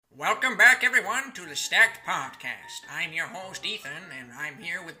Welcome back, everyone, to the Stacked Podcast. I'm your host, Ethan, and I'm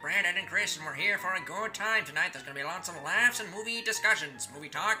here with Brandon and Chris, and we're here for a good time tonight. There's going to be lots of laughs and movie discussions, movie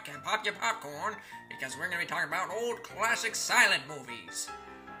talk, and pop your popcorn, because we're going to be talking about old classic silent movies.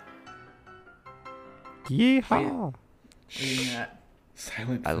 Yeehaw! Reading that.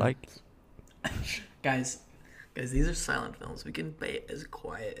 Silent I films. like Guys, these are silent films. We can be as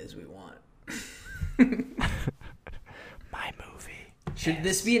quiet as we want. my movie. Should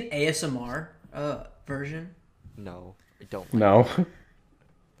this be an ASMR version? No, I don't. Like No.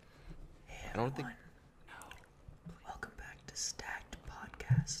 I don't think. Welcome back to Stacked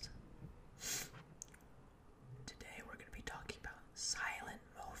Podcast. Today we're going to be talking about silent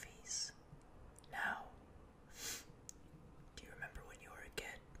movies. Now, do you remember when you were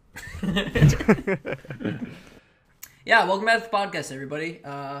a kid? Yeah, welcome back to the podcast, everybody.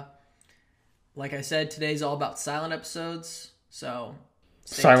 Like I said, today's all about silent episodes. So,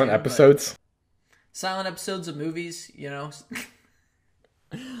 stay Silent tuned, episodes. silent episodes of movies, you know.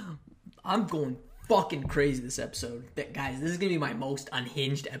 I'm going fucking crazy this episode. Guys, this is going to be my most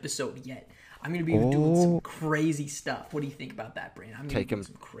unhinged episode yet. I'm going to be doing some crazy stuff. What do you think about that, Brandon? I'm Take him.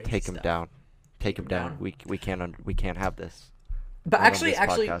 some crazy Take him stuff. down. Take him down. down? We can't have this. But Not on actually,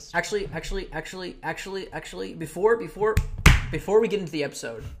 this actually, before we get into the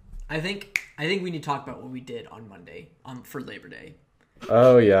episode, I think we need to talk about what we did on Monday for Labor Day.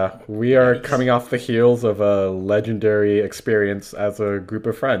 Oh yeah, we are coming off the heels of a legendary experience as a group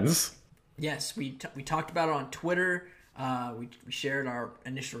of friends. Yes, we talked about it on Twitter. We shared our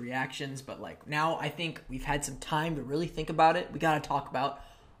initial reactions, but like now I think we've had some time to really think about it. We got to talk about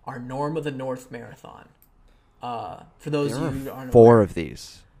our Norm of the North marathon. For those There of you who are aren't four aware, of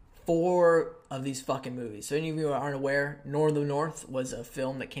these. 4 of these fucking movies. So any of you who aren't aware, Norm of the North was a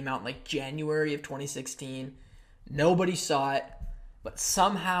film that came out in like January of 2016. Nobody saw it, but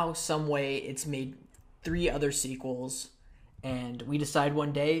somehow, some way, it's made 3 other sequels. And we decided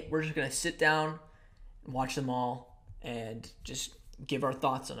one day we're just gonna sit down, and watch them all, and just give our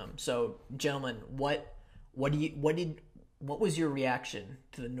thoughts on them. So, gentlemen, what was your reaction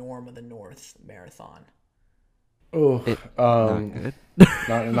to the Norm of the North marathon? Oh, Not good.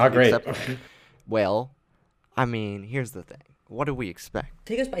 not great. Except- well, I mean, here's the thing. What do we expect?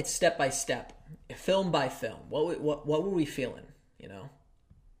 Take us by step, film by film. What were we feeling? You know,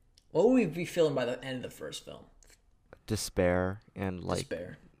 what would we be feeling by the end of the first film? Despair and like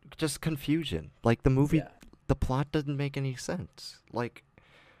Despair. just confusion. Like the movie, Yeah. the plot doesn't make any sense. Like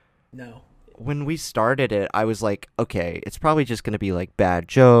No. when we started it, I was like, okay, it's probably just gonna be like bad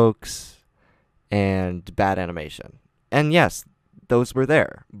jokes and bad animation. And yes, those were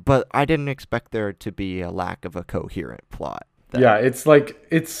there, but I didn't expect there to be a lack of a coherent plot. Yeah, it's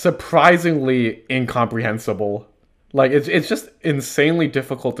surprisingly incomprehensible. Like it's just insanely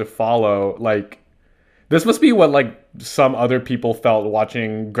difficult to follow. Like this must be what like some other people felt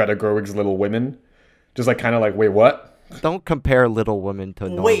watching Greta Gerwig's Little Women. Just like kind of like, wait, what? Don't compare Little Women to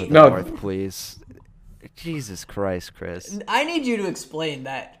Norm Wait. of the No. North, please. Jesus Christ, Chris. I need you to explain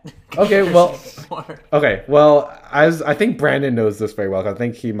that. Okay, well, more. okay, well, as I think Brandon knows this very well. I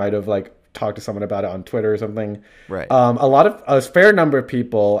think he might have like talked to someone about it on Twitter or something. Right. A fair number of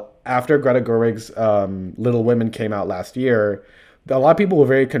people after Greta Gerwig's Little Women came out last year, a lot of people were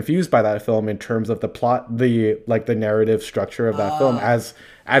very confused by that film in terms of the plot, the narrative structure of that film. As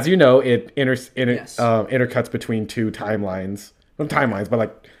you know, it Yes. intercuts between 2 timelines, not timelines, but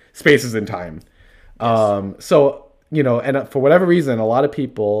like spaces in time. So you know, and for whatever reason, a lot of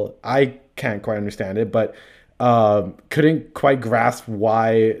people, I can't quite understand it, but couldn't quite grasp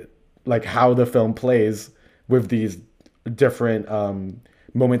why, like how the film plays with these different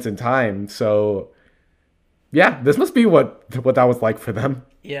moments in time. So yeah, this must be what that was like for them.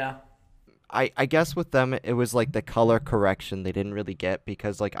 Yeah. I guess with them, it was like the color correction they didn't really get,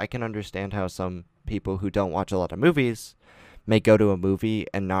 because like I can understand how some people who don't watch a lot of movies may go to a movie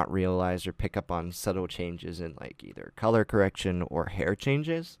and not realize or pick up on subtle changes in like either color correction or hair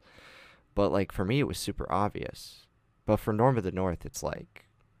changes. But like for me, it was super obvious. But for Norm of the North, it's like,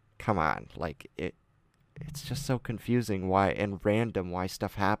 come on, like it's just so confusing why and random why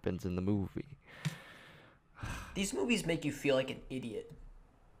stuff happens in the movie. These movies make you feel like an idiot.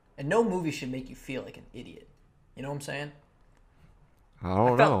 And no movie should make you feel like an idiot. You know what I'm saying? I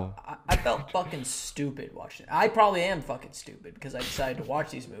don't know. I felt fucking stupid watching it. I probably am fucking stupid because I decided to watch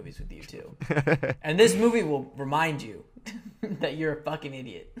these movies with you too. And this movie will remind you that you're a fucking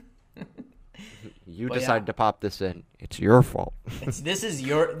idiot. You But decided yeah. to pop this in. It's your fault.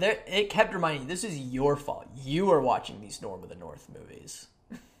 It kept reminding you, this is your fault. You are watching these Norm of the North movies.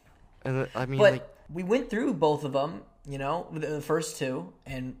 And I mean, But like, we went through both of them, you know, the first two,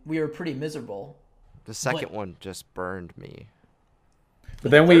 and we were pretty miserable. The second one just burned me.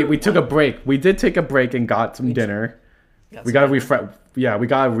 But then we took a break. We did take a break and got some dinner. We got a refresh. Yeah, we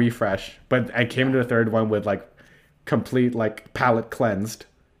got a refresh. But I came into the third one with like complete like palate cleansed.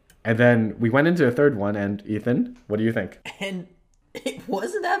 And then we went into the third one, and Ethan, what do you think? And it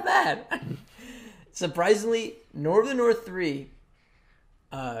wasn't that bad. Surprisingly, Norm of the North 3,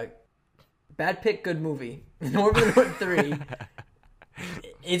 bad pick, good movie. Norm of the North 3,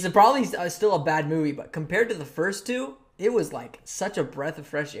 it's probably still a bad movie, but compared to the first two, it was like such a breath of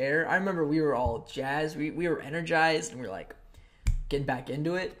fresh air. I remember we were all jazzed, we were energized, and we were like getting back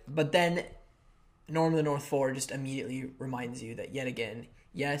into it. But then Norm of the North 4 just immediately reminds you that yet again,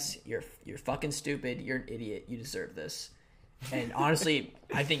 yes, you're fucking stupid, you're an idiot, you deserve this. And honestly,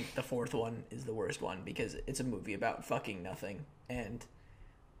 I think the fourth one is the worst one because it's a movie about fucking nothing and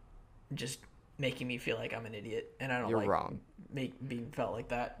just making me feel like I'm an idiot. And I don't like wrong. Being felt like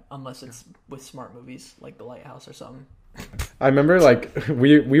that unless it's with smart movies like The Lighthouse or something. I remember like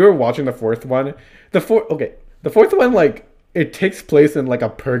we were watching the fourth one. The fourth one, like it takes place in like a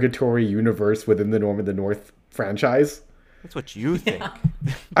purgatory universe within the Norm of the North franchise. That's what you think. Yeah.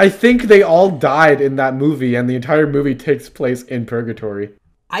 I think they all died in that movie, and the entire movie takes place in purgatory.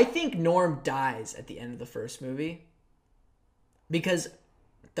 I think Norm dies at the end of the first movie because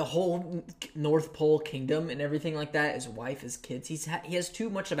the whole North Pole kingdom and everything like that, his wife, his kids, he has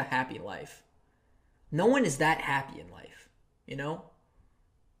too much of a happy life. No one is that happy in life, you know?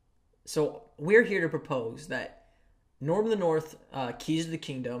 So we're here to propose that Norm of the North, Keys to the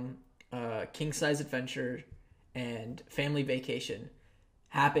Kingdom, King Size Adventure, and Family Vacation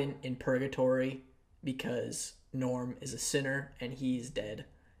happen in purgatory because Norm is a sinner and he's dead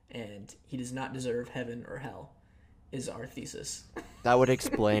and he does not deserve heaven or hell, is our thesis. That would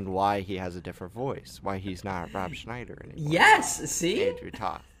explain why he has a different voice, why he's not Rob Schneider anymore. Yes, see? Andrew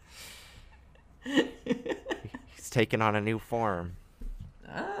Toth. He's taken on a new form.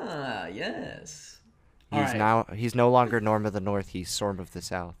 Ah, yes. He's no longer Norm of the North, he's Storm of the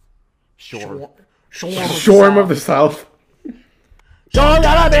South. Sure. Shorm of the South. Alright,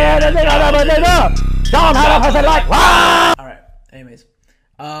 anyways.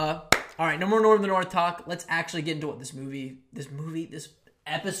 Alright, no more Norm of the North talk. Let's actually get into what this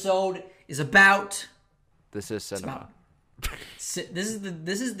episode is about. This is cinema. This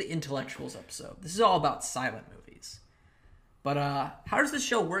is the intellectuals episode. This is all about silent movies. But how does this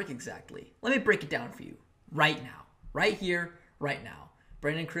show work exactly? Let me break it down for you right now. Right here, right now.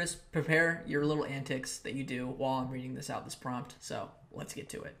 Brandon, Chris, prepare your little antics that you do while I'm reading this prompt. So let's get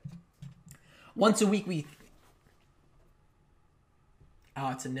to it. Once a week we... Oh,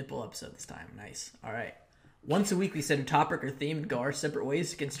 it's a nipple episode this time. Nice. All right. Once a week we set a topic or theme and go our separate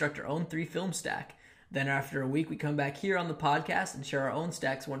ways to construct our own 3-film stack. Then after a week we come back here on the podcast and share our own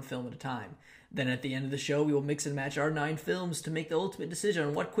stacks one film at a time. Then at the end of the show we will mix and match our 9 films to make the ultimate decision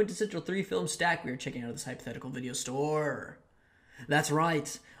on what quintessential 3-film stack we are checking out of this hypothetical video store. That's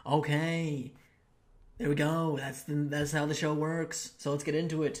right. Okay. There we go. That's how the show works. So let's get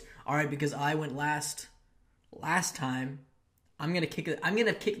into it. All right, because I went last time, I'm gonna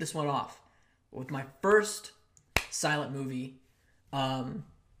kick this one off with my first silent movie.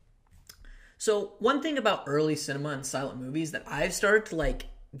 So one thing about early cinema and silent movies that I've started to like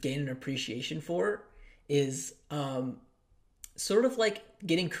gain an appreciation for is sort of like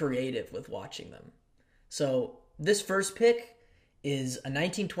getting creative with watching them. So this first pick is a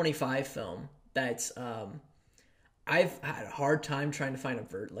 1925 film that's I've had a hard time trying to find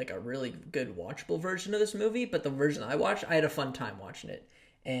a really good watchable version of this movie, but the version I watched, I had a fun time watching it.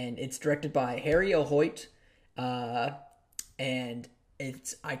 And it's directed by Harry O. Hoyt, and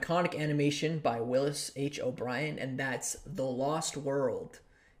it's iconic animation by Willis H. O'Brien, and that's The Lost World.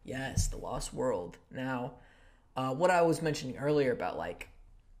 Yes, The Lost World. Now, what I was mentioning earlier about like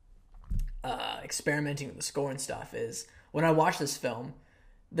experimenting with the score and stuff is when I watched this film,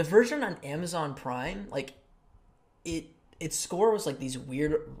 the version on Amazon Prime, like its score was like these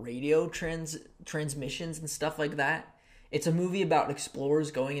weird radio transmissions and stuff like that. It's a movie about explorers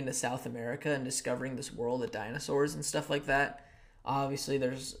going into South America and discovering this world of dinosaurs and stuff like that. Obviously,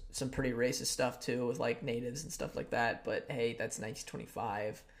 there's some pretty racist stuff too with like natives and stuff like that. But hey, that's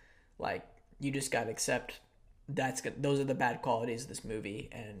 1925. Like you just gotta accept those are the bad qualities of this movie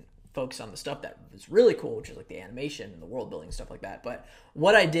and focus on the stuff that was really cool, which is like the animation and the world building and stuff like that. But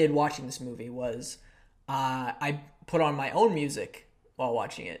what I did watching this movie was I put on my own music while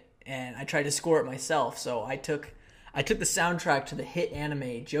watching it, and I tried to score it myself. So I took the soundtrack to the hit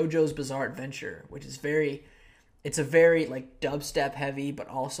anime JoJo's Bizarre Adventure, which is it's a very like dubstep heavy, but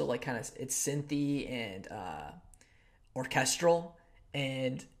also like kind of it's synthy and orchestral,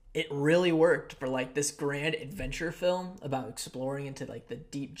 and it really worked for like this grand adventure film about exploring into like the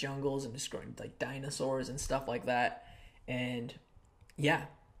deep jungles and destroying like dinosaurs and stuff like that. And yeah,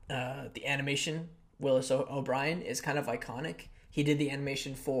 the animation, Willis O'Brien, is kind of iconic. He did the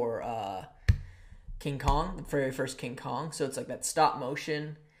animation for King Kong, the very first King Kong. So it's like that stop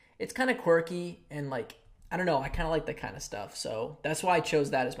motion. It's kind of quirky and like, I don't know, I kind of like that kind of stuff. So that's why I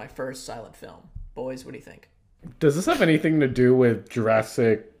chose that as my first silent film. Boys, what do you think? Does this have anything to do with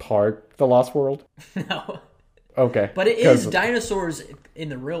Jurassic Park: The Lost World? No. Okay. But it is dinosaurs in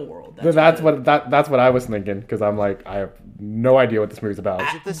the real world. That's what I was thinking, because I'm like, I have no idea what this movie's about.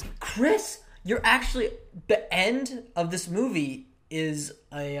 Chris, you're actually, the end of this movie is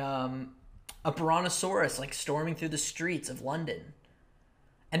a Brontosaurus like storming through the streets of London.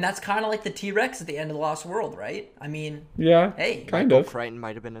 And that's kind of like the T-Rex at the end of The Lost World, right? I mean, yeah, hey, kind of. Crichton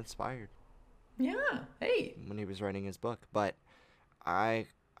might have been inspired. Yeah, hey. When he was writing his book, but I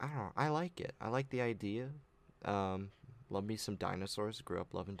don't know. I like it. I like the idea. Love me some dinosaurs. Grew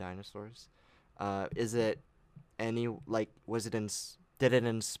up loving dinosaurs. Is it any like? Did it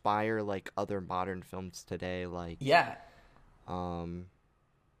inspire like other modern films today? Like Yeah.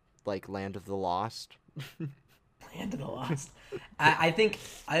 Like Land of the Lost. Land of the Lost. I think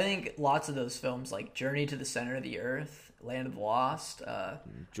lots of those films like Journey to the Center of the Earth, Land of the Lost. I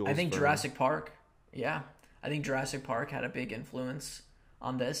think Jurassic Park. Yeah, I think Jurassic Park had a big influence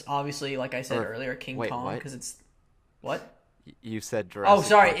on this. Obviously, like I said earlier, King Kong, because it's what. You said Jurassic Oh,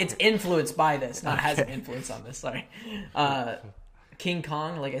 sorry. Park. It's influenced by this, not has an influence on this. Sorry. King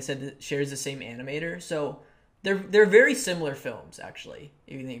Kong, like I said, shares the same animator, so they're very similar films. Actually,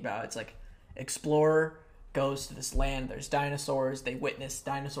 if you think about it, it's like explorer goes to this land. There's dinosaurs. They witness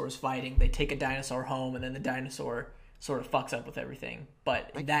dinosaurs fighting. They take a dinosaur home, and then the dinosaur sort of fucks up with everything.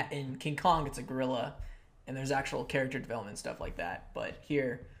 But in King Kong, it's a gorilla, and there's actual character development stuff like that. But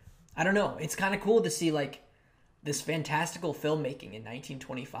here, I don't know. It's kind of cool to see like this fantastical filmmaking in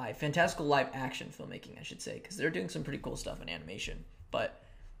 1925, fantastical live action filmmaking, I should say, because they're doing some pretty cool stuff in animation. But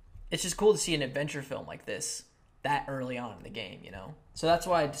it's just cool to see an adventure film like this that early on in the game, you know? So that's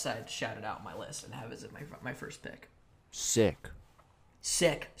why I decided to shout it out on my list and have it as my first pick. Sick,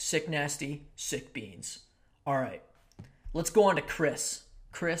 nasty, sick beans. All right, let's go on to Chris.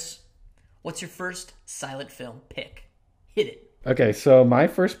 Chris, what's your first silent film pick? Hit it. Okay, so my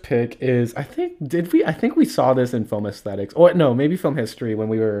first pick is I think we saw this in Film Aesthetics, or no, maybe Film History when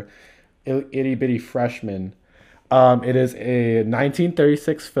we were itty bitty freshmen. It is a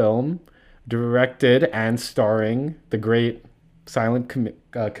 1936 film directed and starring the great silent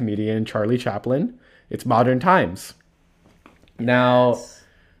comedian Charlie Chaplin. It's Modern Times. Now,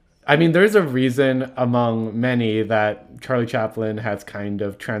 I mean, there's a reason among many that Charlie Chaplin has kind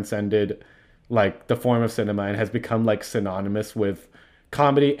of transcended like the form of cinema and has become like synonymous with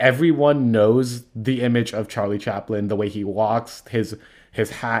comedy. Everyone knows the image of Charlie Chaplin, the way he walks, his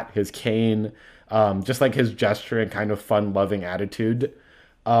hat, his cane, just like his gesture and kind of fun-loving attitude.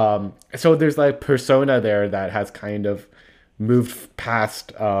 So there's like persona there that has kind of moved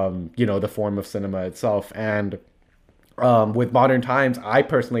past, the form of cinema itself. And with Modern Times, I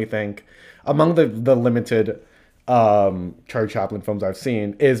personally think among the limited Charlie Chaplin films I've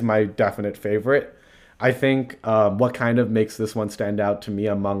seen is my definite favorite. I think what kind of makes this one stand out to me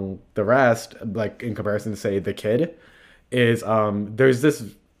among the rest, like in comparison to say The Kid, is there's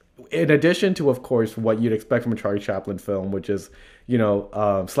this, in addition to of course what you'd expect from a Charlie Chaplin film, which is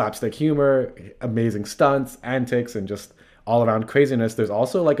slapstick humor, amazing stunts, antics, and just all around craziness. There's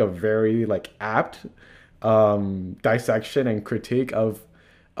also like a very like apt dissection and critique of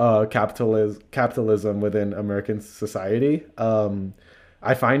capitalism within American society.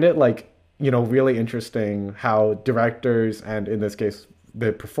 I find it like, really interesting how directors, and in this case,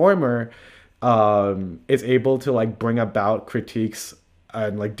 the performer, is able to like bring about critiques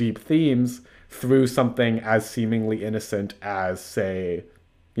and like deep themes through something as seemingly innocent as, say,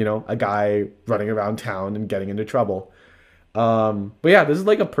 a guy running around town and getting into trouble. But yeah, this is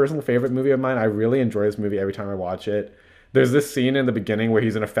like a personal favorite movie of mine. I really enjoy this movie every time I watch it. There's this scene in the beginning where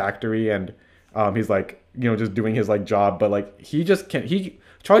he's in a factory and he's like, just doing his like job, but like he just can't.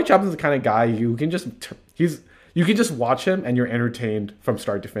 Charlie Chaplin's the kind of guy you can just watch him and you're entertained from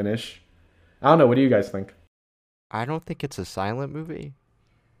start to finish. I don't know. What do you guys think? I don't think it's a silent movie.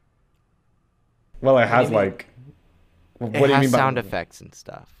 Well, it has like. What do you mean by sound effects and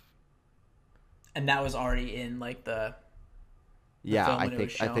stuff? And that was already in like the yeah, I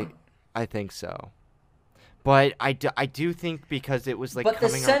think so. But I do think because it was like. But the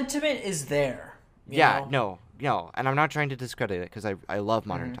sentiment is there. Yeah, no, and I'm not trying to discredit it because I love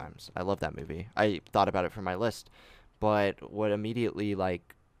Modern Times. I love that movie. I thought about it for my list, but what immediately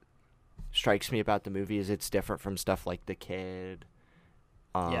like strikes me about the movie is it's different from stuff like The Kid.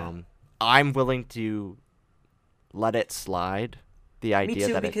 I'm willing to let it slide. The idea Me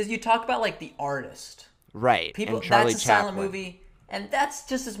too, that because you talk about like the artist. right, People, and Charlie that's a silent Chaplin. movie, and that's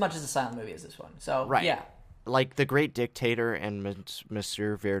just as much as a silent movie as this one. So Right. yeah, Like The Great Dictator and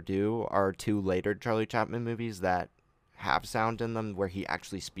Monsieur Verdoux are two later Charlie Chaplin movies that have sound in them where he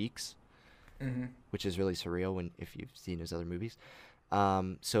actually speaks, which is really surreal if you've seen his other movies.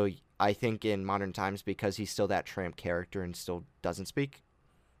 So I think in modern times, because he's still that tramp character and still doesn't speak,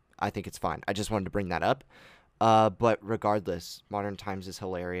 I think it's fine. I just wanted to bring that up. But regardless, Modern Times is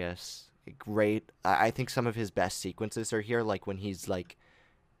hilarious. Great. I think some of his best sequences are here, like when he's like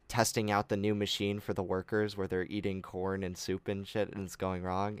testing out the new machine for the workers where they're eating corn and soup and shit and it's going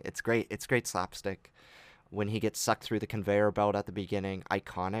wrong. It's great. It's great slapstick. When he gets sucked through the conveyor belt at the beginning,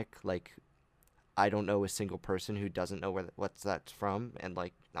 iconic. Like, I don't know a single person who doesn't know what's that's from, and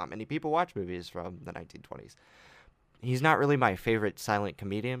like not many people watch movies from the 1920s. He's not really my favorite silent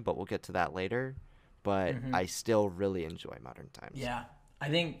comedian, but we'll get to that later. But I still really enjoy Modern Times. yeah. I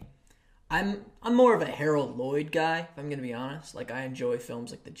think I'm more of a Harold Lloyd guy, if I'm gonna be honest. Like, I enjoy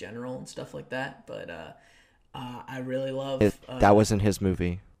films like The General and stuff like that, but I really love. That wasn't his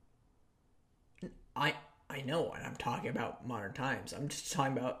movie. I know, and I'm talking about Modern Times. I'm just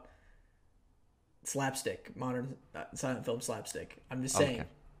talking about slapstick, modern silent film slapstick. I'm just saying. Okay.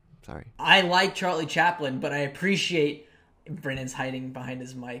 Sorry. I like Charlie Chaplin, but I appreciate Brennan's hiding behind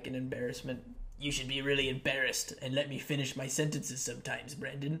his mic in embarrassment. You should be really embarrassed and let me finish my sentences sometimes,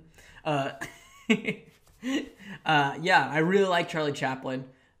 Brendan. Yeah, I really like Charlie Chaplin.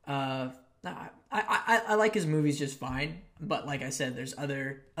 I like his movies just fine, but like I said, there's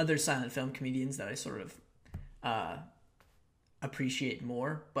other silent film comedians that I sort of appreciate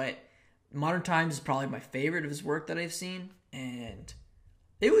more. But Modern Times is probably my favorite of his work that I've seen, and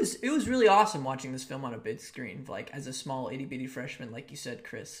it was really awesome watching this film on a big screen. Like, as a small itty bitty freshman, like you said,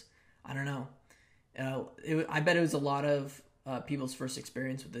 Chris. I don't know. I bet it was a lot of people's first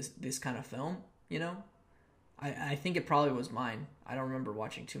experience with this kind of film. You know, I think it probably was mine. I don't remember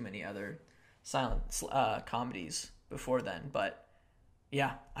watching too many other silent comedies before then, but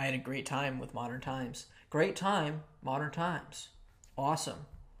yeah, I had a great time with Modern Times. Great time, Modern Times. Awesome.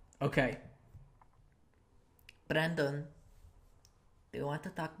 Okay. Brandon, do you want to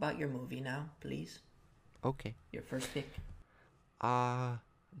talk about your movie now, please? Okay. Your first pick.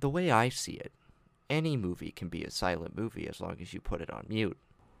 The way I see it, any movie can be a silent movie as long as you put it on mute.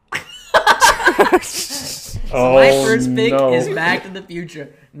 So my first pick is Back to the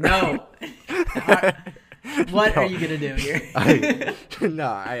Future. No. What are you gonna do here? I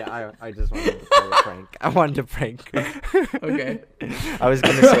just wanted to play a prank. I wanted to prank. Okay. I was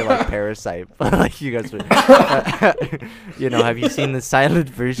gonna say like Parasite, but like you guys would, have you seen the silent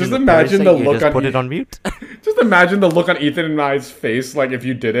version? Just of imagine Parasite? the You look just on put it on mute. Just imagine the look on Ethan and I's face, like if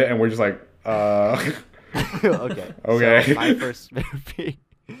you did it, and we're just like, Okay. Okay. So my first movie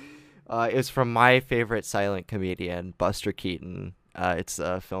is from my favorite silent comedian, Buster Keaton. It's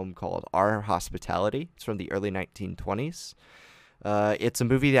a film called Our Hospitality. It's from the early 1920s. It's a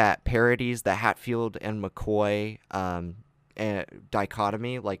movie that parodies the Hatfield and McCoy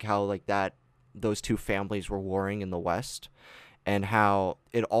dichotomy, like how like that those two families were warring in the West, and how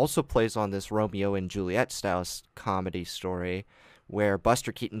it also plays on this Romeo and Juliet style comedy story where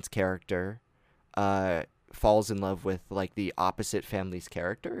Buster Keaton's character falls in love with like the opposite family's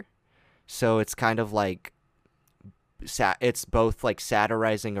character. So it's kind of like it's both like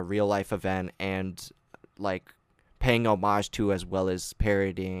satirizing a real life event and like paying homage to as well as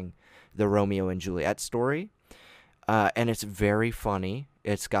parodying the Romeo and Juliet story. And it's very funny.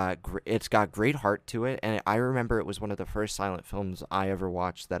 It's got great heart to it, and I remember it was one of the first silent films I ever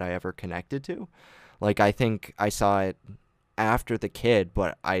watched that I ever connected to. Like, I think I saw it after The Kid,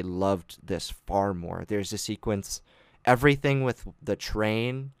 but I loved this far more. There's a sequence, everything with the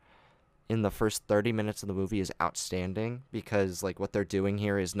train in the first 30 minutes of the movie is outstanding, because like what they're doing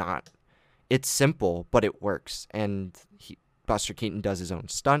here is not, it's simple, but it works. And Buster Keaton does his own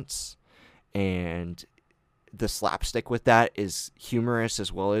stunts, and the slapstick with that is humorous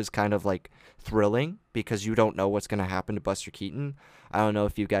as well as kind of like thrilling, because you don't know what's going to happen to Buster Keaton. I don't know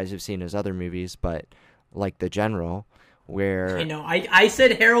if you guys have seen his other movies, but like The General, where I know I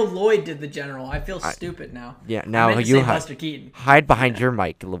said Harold Lloyd did The General. I feel stupid now. Yeah, now I meant to you say Buster Keaton. hide behind your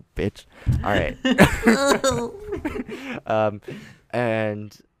mic, you little bitch. All right.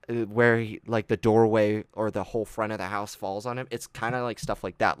 And where he, like the doorway or the whole front of the house falls on him. It's kind of like stuff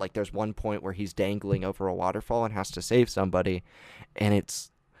like that. Like there's one point where he's dangling over a waterfall and has to save somebody, and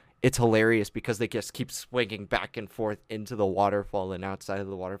it's it's hilarious because they just keep swinging back and forth into the waterfall and outside of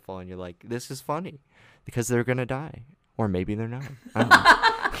the waterfall, and you're like, this is funny because they're gonna die, or maybe they're not.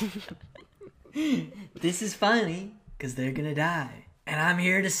 I don't know. This is funny because they're gonna die, and I'm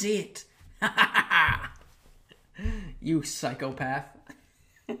here to see it. You psychopath.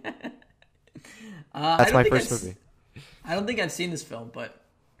 That's my first movie. I don't think I've seen this film, but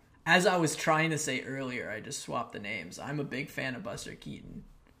as I was trying to say earlier, I just swapped the names. I'm a big fan of Buster Keaton.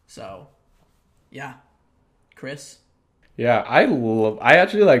 So, yeah. Chris? Yeah, I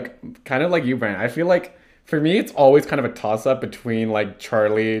actually like, kind of like you, Brent. I feel like for me, it's always kind of a toss up between like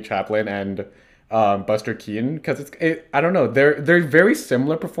Charlie Chaplin and Buster Keaton, because I don't know, they're very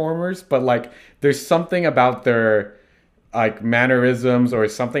similar performers, but like there's something about their like mannerisms or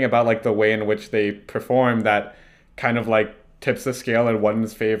something about like the way in which they perform that kind of like tips the scale in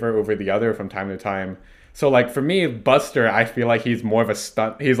one's favor over the other from time to time. So like for me, Buster, I feel like he's more of a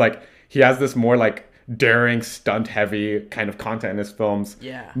stunt. He has this more like daring, stunt heavy kind of content in his films.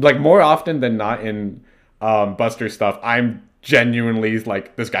 Yeah. Like more often than not in Buster stuff, I'm genuinely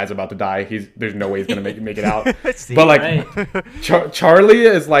like, this guy's about to die. There's no way he's gonna make it out. But like Right. Charlie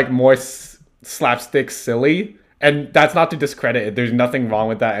is like more slapstick silly, and that's not to discredit it. There's nothing wrong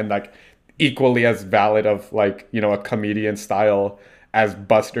with that, and like equally as valid of like, you know, a comedian style as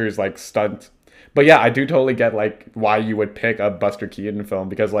Buster's like stunt. But yeah, I do totally get like why you would pick a Buster Keaton film,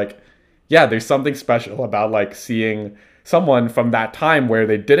 because like, yeah, there's something special about like seeing someone from that time where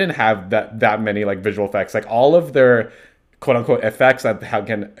they didn't have that many like visual effects. Like all of their quote unquote effects that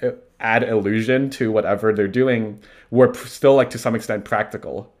can add illusion to whatever they're doing were still like to some extent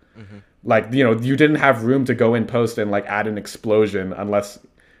practical. Mm-hmm. Like, you know, you didn't have room to go in post and like add an explosion unless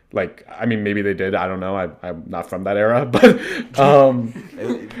like, I mean, maybe they did. I don't know. I'm not from that era, but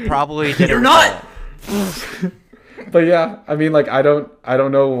Probably did. You're not! But yeah, I mean, like, I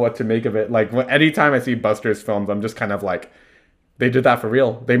don't know what to make of it. Like, anytime I see Buster's films, I'm just kind of like, they did that for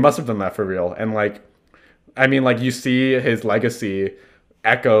real. They must have done that for real. And like, I mean, like, you see his legacy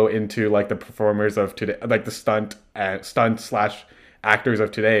echo into like the performers of today, like the stunt slash actors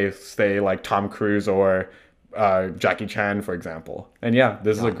of today, say like Tom Cruise or Jackie Chan, for example. And yeah,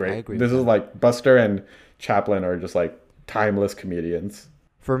 this is like Buster and Chaplin are just like timeless comedians.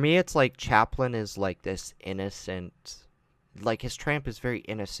 For me, it's like Chaplin is like this innocent, like his tramp is very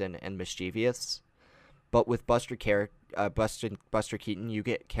innocent and mischievous, but with Buster Keaton, you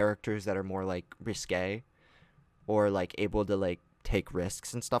get characters that are more like risque, or like able to like take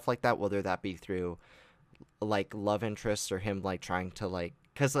risks and stuff like that, whether that be through like love interests or him like trying to like,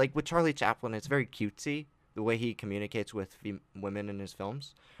 because like with Charlie Chaplin, it's very cutesy the way he communicates with women in his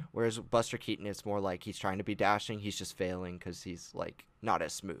films, whereas Buster Keaton is more like he's trying to be dashing, he's just failing because he's like not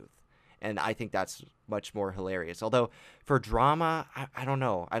as smooth, and I think that's much more hilarious. Although for drama, I don't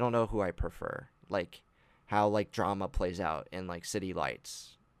know who I prefer, like how like drama plays out in like City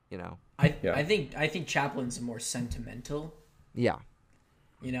Lights, you know. I think Chaplin's more sentimental. Yeah.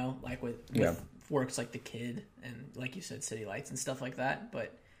 You know, like with works like The Kid and like you said, City Lights and stuff like that.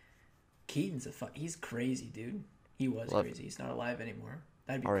 But Keaton's he's crazy, dude. He was crazy. He's not alive anymore.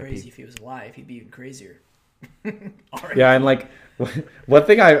 That'd be crazy if he was alive. He'd be even crazier. Yeah, and like one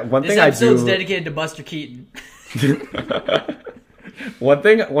thing I episode's dedicated to Buster Keaton. One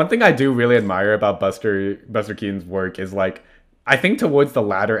thing I do really admire about Buster Keaton's work is like, I think towards the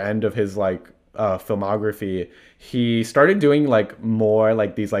latter end of his like filmography, he started doing like more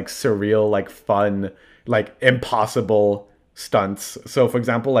like these like surreal, like fun, like impossible stunts. So for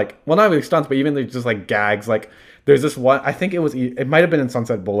example, like, well, not really stunts, but even just like gags. Like there's this one, I think it might have been in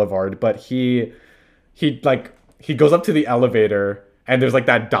Sunset Boulevard, but he goes up to the elevator and there's like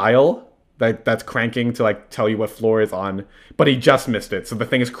that dial that's cranking to like tell you what floor is on, but he just missed it. So the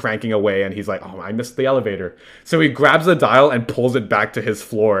thing is cranking away and he's like, oh, I missed the elevator. So he grabs the dial and pulls it back to his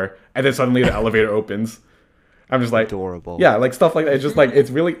floor, and then suddenly the elevator opens. I'm just like, adorable. Yeah, like stuff like that. It's just like,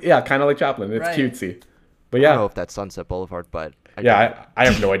 it's really, yeah, kind of like Chaplin. It's cutesy. But yeah. I don't know if that's Sunset Boulevard, but I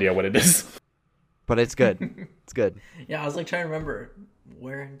have no idea what it is. But it's good. It's good. Yeah, I was like trying to remember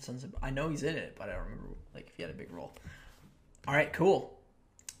where in Sunset. I know he's in it, but I don't remember like if he had a big role. All right, cool.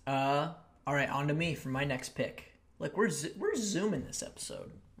 All right, on to me for my next pick. Like we're zooming this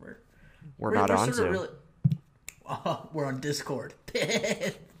episode. We're not on Zoom. Really, we're on Discord.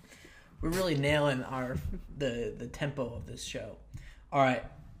 We're really nailing the tempo of this show. All right,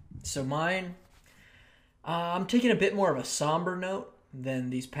 so mine. I'm taking a bit more of a somber note than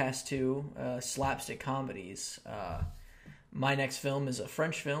these past two slapstick comedies. My next film is a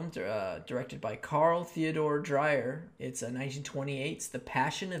French film directed by Carl Theodor Dreyer. It's a 1928's The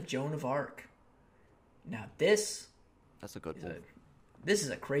Passion of Joan of Arc. Now that's a good one. this is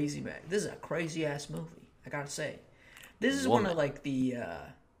a crazy ass movie. I gotta say, this is one of like the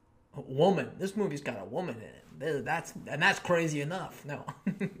woman. This movie's got a woman in it. That's crazy enough. No,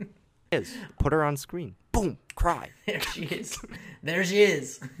 Is put her on screen. Boom, cry. there she is. There she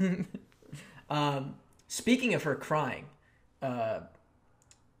is. Speaking of her crying, The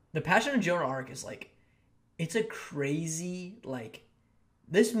Passion of Joan of Arc is like, it's a crazy, like,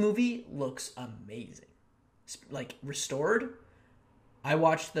 this movie looks amazing. Like, restored. I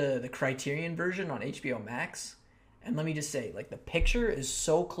watched the Criterion version on HBO Max, and let me just say, like, the picture is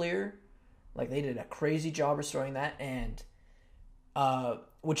so clear. Like, they did a crazy job restoring that, and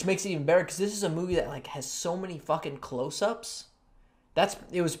which makes it even better because this is a movie that like has so many fucking close-ups.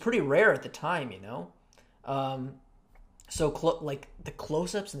 It was pretty rare at the time, you know. Like the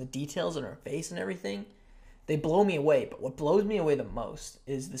close-ups and the details in her face and everything, they blow me away. But what blows me away the most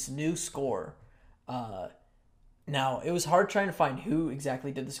is this new score. Now, it was hard trying to find who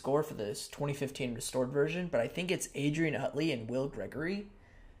exactly did the score for this 2015 restored version, but I think it's Adrian Utley and Will Gregory.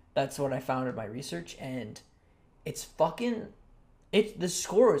 That's what I found in my research, and it's fucking... the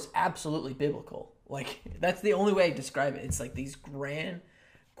score is absolutely biblical. Like, that's the only way I describe it. It's like these grand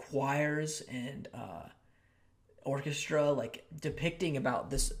choirs and orchestra, like, depicting about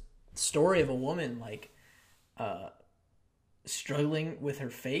this story of a woman, like, struggling with her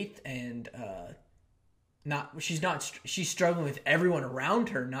faith and she's struggling with everyone around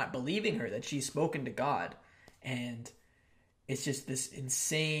her not believing her that she's spoken to God, and it's just this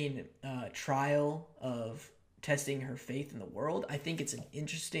insane trial of testing her faith in the world. I think it's an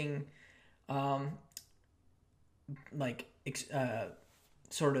interesting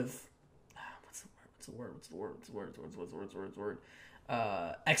sort of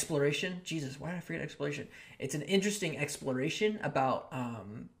exploration. Jesus, why did I forget exploration? It's an interesting exploration about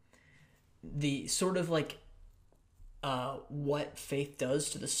the sort of like what faith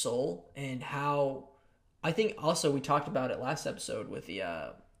does to the soul, and how I think also we talked about it last episode with the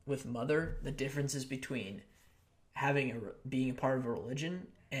with Mother, the differences between being a part of a religion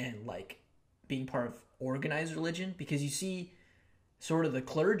and like being part of organized religion, because you see sort of the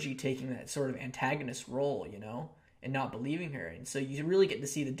clergy taking that sort of antagonist role, you know, and not believing her. And so you really get to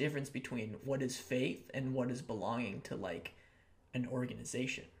see the difference between what is faith and what is belonging to like an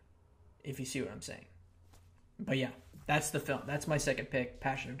organization, if you see what I'm saying. But yeah, that's the film. That's my second pick,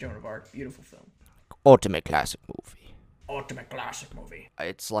 Passion of Joan of Arc. Beautiful film. Ultimate classic movie. Ultimate classic movie.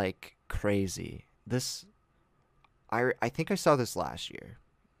 It's like crazy. I think I saw this last year.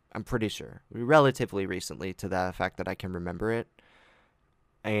 I'm pretty sure. Relatively recently, to the fact that I can remember it.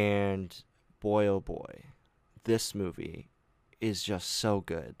 And boy, oh boy, this movie is just so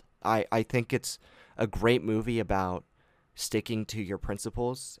good. I think it's a great movie about sticking to your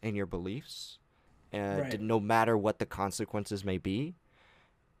principles and your beliefs, Right. no matter what the consequences may be.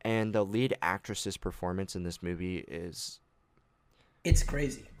 And the lead actress's performance in this movie It's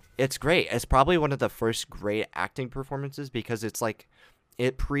crazy. it's great. It's probably one of the first great acting performances, because it's like,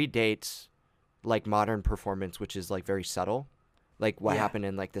 it predates like modern performance, which is like very subtle, like what happened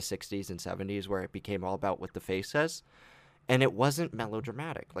in like the 60s and 70s, where it became all about what the face says. And it wasn't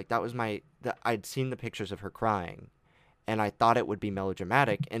melodramatic. Like, that was I'd seen the pictures of her crying, and I thought it would be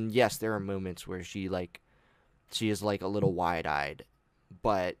melodramatic. And yes, there are moments where she is like a little wide-eyed,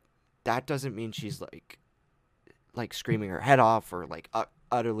 but that doesn't mean she's like screaming her head off or like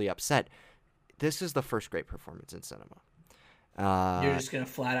utterly upset. This is the first great performance in cinema. You're just gonna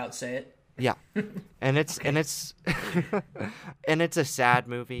flat out say it? Yeah, and it's and it's and it's a sad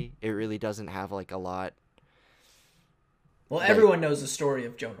movie. It really doesn't have like a lot. Well, everyone knows the story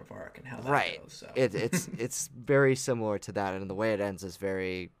of Joan of Arc and how that goes. So. It's very similar to that, and the way it ends is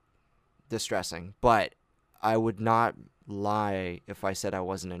very distressing. But I would not lie if I said I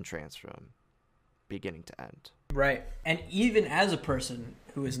wasn't entranced from beginning to end. Right, and even as a person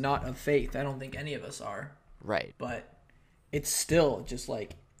who is not of faith, I don't think any of us are. Right. But it's still just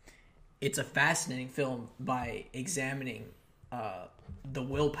like, it's a fascinating film by examining the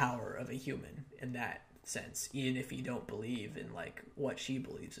willpower of a human in that sense, even if you don't believe in like what she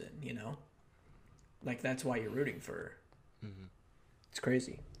believes in, you know, like that's why you're rooting for her. Mm-hmm. It's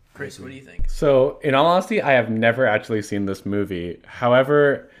crazy. Chris, what do you think? So, in all honesty, I have never actually seen this movie.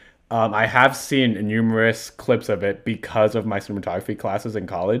 However, I have seen numerous clips of it because of my cinematography classes in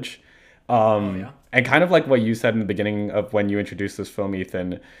college. And kind of like what you said in the beginning of when you introduced this film,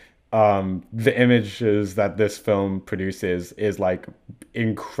 Ethan, the images that this film produces is like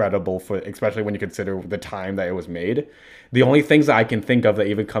incredible, for especially when you consider the time that it was made. The only things that I can think of that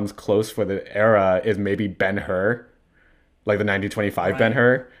even comes close for the era is maybe Ben-Hur, like the 1925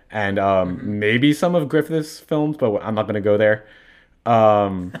 Ben-Hur, and maybe some of Griffith's films, but I'm not going to go there.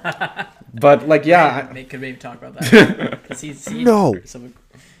 But like, yeah, Could maybe talk about that. 'Cause he's No.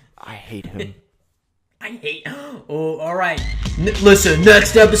 I hate him. I hate. Oh, all right. Listen,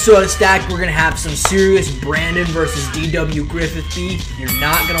 next episode of Stacked, we're gonna have some serious Brandon versus DW Griffith beef. You're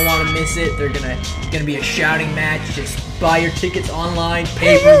not gonna want to miss it. They're gonna be a shouting match. Just buy your tickets online,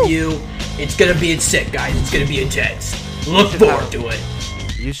 pay-per-view. It's gonna be sick, guys. It's gonna be intense. Look forward to it.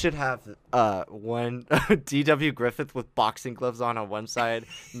 You should have one DW Griffith with boxing gloves on one side,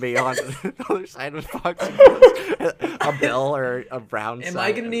 me on the other side with boxing gloves, a bell or a brown. Am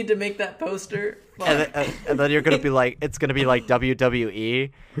I gonna need to make that poster? And then you're gonna be like, it's gonna be like WWE,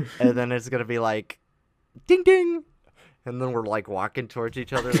 and then it's gonna be like, ding ding, and then we're like walking towards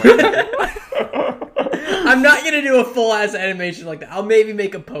each other. Like, I'm not gonna do a full ass animation like that. I'll maybe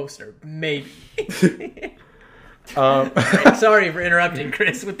make a poster, maybe. Right, sorry for interrupting,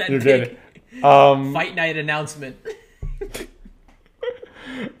 Chris, with that big fight night announcement.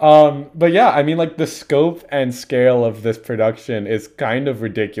 But yeah, I mean, like, the scope and scale of this production is kind of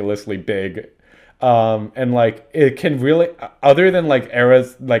ridiculously big. And like, it can really, other than like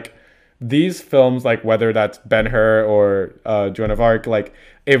eras, like these films, like whether that's Ben-Hur or Joan of Arc, like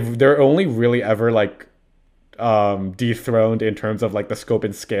if they're only really ever like dethroned in terms of like the scope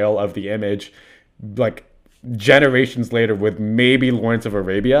and scale of the image, like generations later with maybe Lawrence of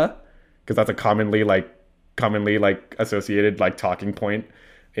Arabia, because that's a commonly associated like talking point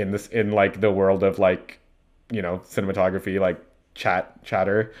in like the world of like, you know, cinematography, like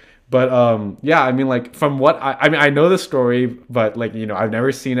chatter. But yeah, I mean, like, from what I mean, I know the story, but like, you know, I've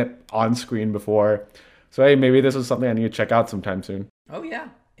never seen it on screen before, so hey, maybe this is something I need to check out sometime soon. Oh yeah,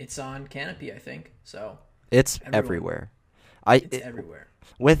 it's on Canopy, I think. So it's everywhere. It's everywhere.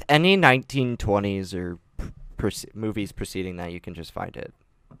 With any 1920s or movies preceding that, you can just find it.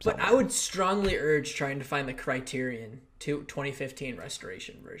 But I would strongly urge trying to find the Criterion 2015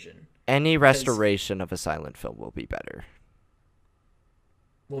 restoration version. Any restoration of a silent film will be better.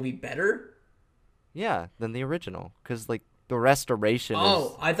 Will be better? Yeah, than the original, because like the restoration. I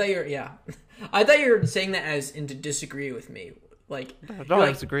thought I thought you were saying that as to disagree with me. Like, no,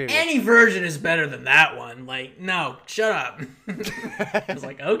 I disagree. Any version is better than that one. Like, no, shut up. I was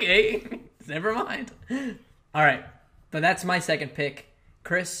like, okay, never mind. All right, but that's my second pick.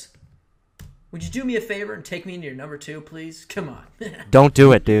 Chris, would you do me a favor and take me into your number 2, please? Come on. Don't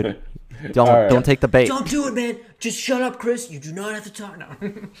do it, dude. Don't take the bait. Don't do it, man. Just shut up, Chris. You do not have to talk now.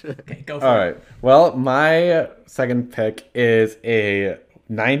 Okay, go for it. All right. Well, my second pick is a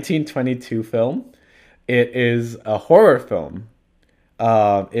 1922 film. It is a horror film.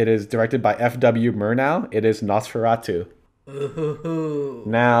 It is directed by F.W. Murnau. It is Nosferatu. Ooh,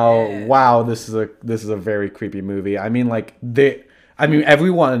 now, yeah. Wow, this is a very creepy movie. I mean, like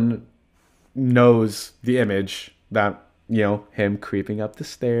everyone knows the image that, you know, him creeping up the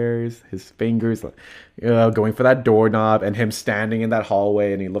stairs, his fingers going for that doorknob, and him standing in that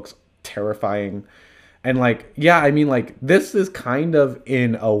hallway, and he looks terrifying. And like, yeah, I mean, like, this is kind of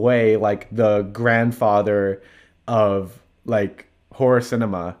in a way like the grandfather of like horror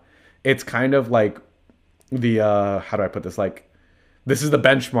cinema. It's kind of like the how do I put this? Like, this is the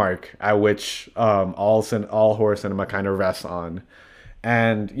benchmark at which all horror cinema kind of rests on.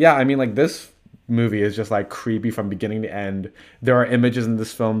 And yeah, I mean, like, this movie is just like creepy from beginning to end. There are images in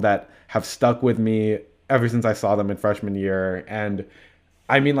this film that have stuck with me ever since I saw them in freshman year. And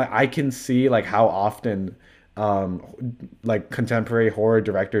I mean, like, I can see like how often like contemporary horror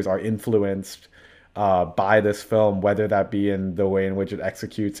directors are influenced by this film, whether that be in the way in which it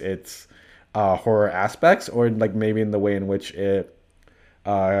executes its horror aspects, or like maybe in the way in which it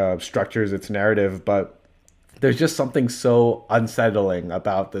structures its narrative. But there's just something so unsettling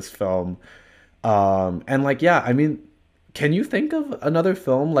about this film. And like, yeah, I mean, can you think of another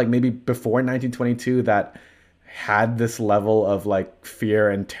film like maybe before 1922 that had this level of like fear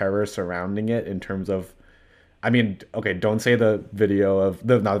and terror surrounding it in terms of, I mean, okay, don't say the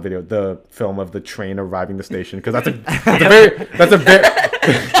film of the train arriving the station, because that's a very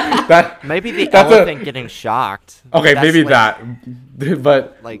maybe the elephant getting shocked. Okay, That's maybe like, that,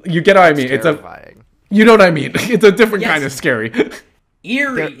 but like, you get what I mean. terrifying. You know what I mean. It's a different kind of scary.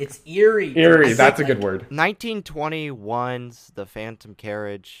 Eerie. It's eerie. Eerie. That's a good word. 1921's The Phantom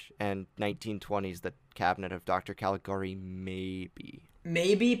Carriage and 1920's The Cabinet of Dr. Caligari,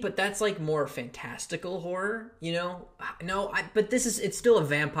 maybe, but that's like more fantastical horror, you know? No, but it's still a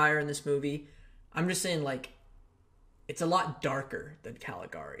vampire in this movie. I'm just saying, like, it's a lot darker than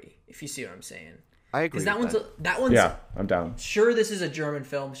Caligari, if you see what I'm saying. I agree. Because that one's Yeah, I'm down. Sure, this is a German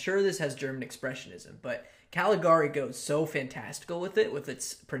film. Sure, this has German expressionism, but Caligari goes so fantastical with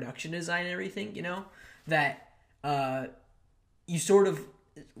its production design and everything, you know, that you sort of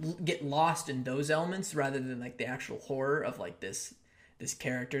get lost in those elements rather than like the actual horror of like this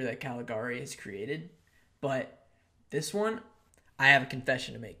character that Caligari has created. But this one, I have a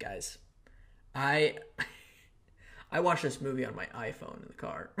confession to make, guys. I watched this movie on my iPhone in the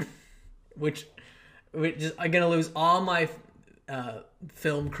car, which just, I'm gonna lose all my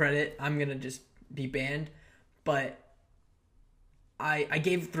film credit. I'm gonna just be banned. But I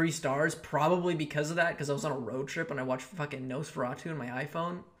gave 3 stars probably because of that, because I was on a road trip and I watched fucking Nosferatu on my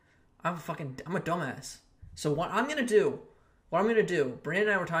iPhone. I'm a dumbass. So what I'm gonna do, Brandon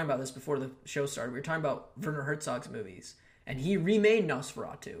and I were talking about this before the show started. We were talking about Werner Herzog's movies, and he remade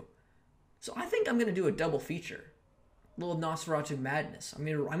Nosferatu. So I think I'm gonna do a double feature, a little Nosferatu madness. I'm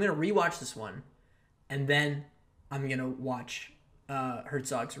gonna rewatch this one, and then I'm gonna watch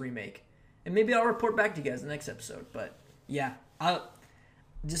Herzog's remake, and maybe I'll report back to you guys in the next episode. But yeah,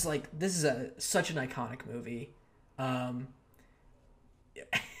 this is such an iconic movie.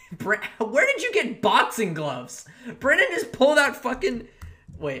 Where did you get boxing gloves? Brennan just pulled out fucking.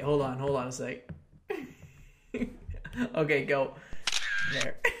 Wait, hold on a sec. Okay, go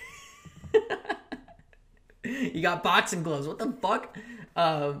there. You got boxing gloves. What the fuck?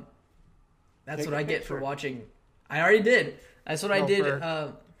 That's Take what a I get picture. for watching. I already did. That's what I did.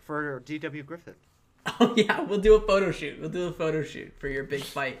 For D.W. Griffith. Oh yeah, we'll do a photo shoot. We'll do a photo shoot for your big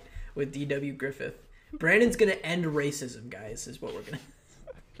fight with D.W. Griffith. Brandon's gonna end racism, guys. Is what we're gonna.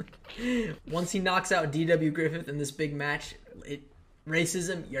 Once he knocks out D.W. Griffith in this big match,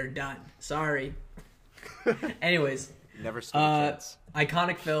 racism, you're done. Sorry. Anyways, Never stood a chance.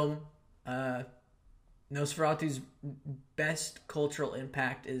 iconic film. Nosferatu's best cultural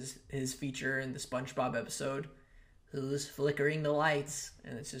impact is his feature in the SpongeBob episode. Who's flickering the lights?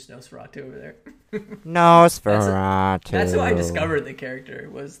 And it's just Nosferatu over there. Nosferatu. That's how I discovered the character,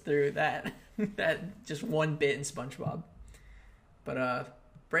 was through that just one bit in SpongeBob. But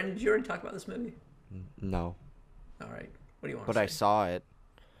Brandon, did you already talk about this movie? No, All right. What do you want but to say? I saw it.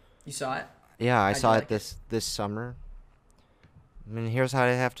 You saw it? Yeah, I How'd you saw like it this summer. I mean, here's how I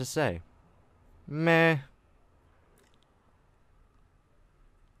have to say. Meh.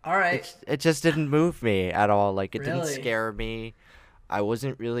 All right. It just didn't move me at all. Like, it didn't Really? scare me. I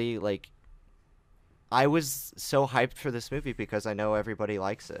wasn't really, like... I was so hyped for this movie because I know everybody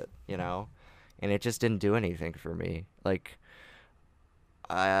likes it, you know? And it just didn't do anything for me. Like,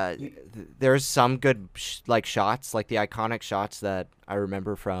 there's some good, shots, like the iconic shots that I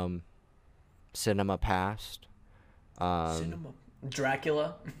remember from Cinema Past. Cinema.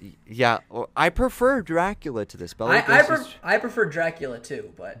 Dracula. Yeah, well, I prefer Dracula to this. Bela I Lugosi's- prefer Dracula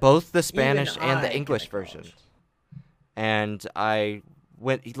too, but both the Spanish even and I the can English acknowledge. version. And I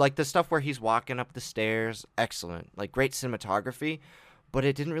went, like, the stuff where he's walking up the stairs, excellent. Like, great cinematography, but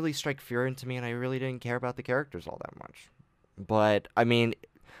it didn't really strike fear into me, and I really didn't care about the characters all that much. But, I mean,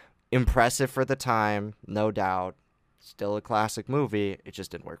 impressive for the time, no doubt. Still a classic movie. It just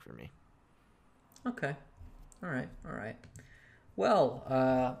didn't work for me. Okay. All right.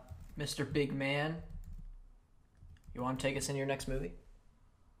 Well, Mr. Big Man, you want to take us into your next movie?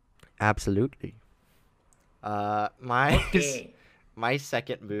 Absolutely. My Okay. my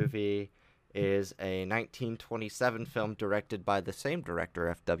second movie is a 1927 film directed by the same director,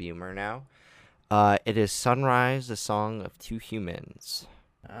 F.W. Murnau. It is Sunrise, A Song of Two Humans.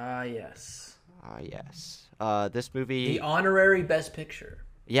 Yes. Yes. This movie... The honorary Best Picture.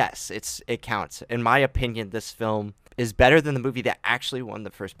 Yes, it counts. In my opinion, this film is better than the movie that actually won the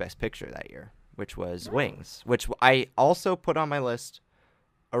first Best Picture that year, which was Wings, which I also put on my list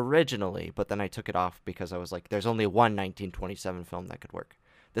originally, but then I took it off because I was like, there's only one 1927 film that could work.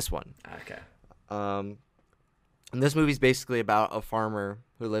 This one. Okay. And this movie's basically about a farmer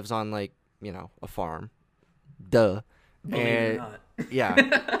who lives on, like, you know, a farm. Duh. Believe it or not.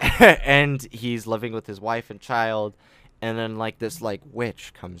 Yeah. And he's living with his wife and child, and then, like, this, like,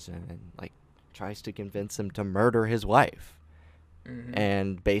 witch comes in and, like, tries to convince him to murder his wife. Mm-hmm.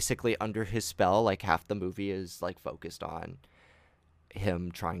 And basically under his spell, like, half the movie is, like, focused on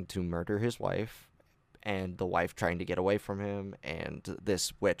him trying to murder his wife, and the wife trying to get away from him, and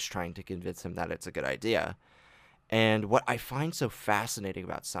this witch trying to convince him that it's a good idea. And what I find so fascinating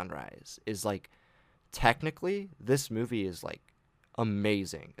about Sunrise is, like, technically, this movie is, like,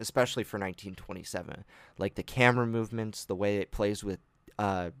 amazing, especially for 1927. Like, the camera movements, the way it plays with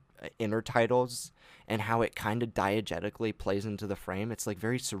intertitles, and how it kind of diegetically plays into the frame. It's, like,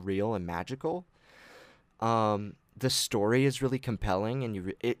 very surreal and magical. The story is really compelling,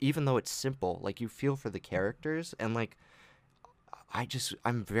 and even though it's simple, like, you feel for the characters, and, like, I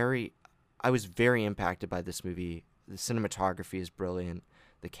was very impacted by this movie. The cinematography is brilliant.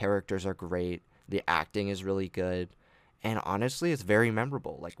 The characters are great. The acting is really good. And honestly, it's very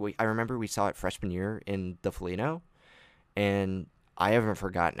memorable. Like I remember we saw it freshman year in the Felino, and I haven't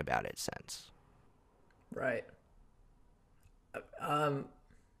forgotten about it since. Right.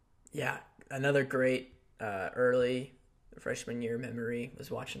 Yeah, another great early freshman year memory was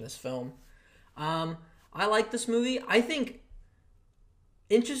watching this film. I like this movie. I think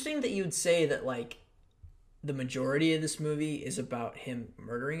interesting that you'd say that like the majority of this movie is about him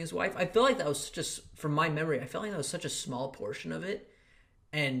murdering his wife. I feel like that was just from my memory. I felt like that was such a small portion of it,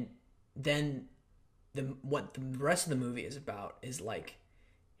 and then what the rest of the movie is about is like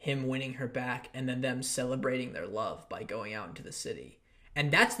him winning her back and then them celebrating their love by going out into the city.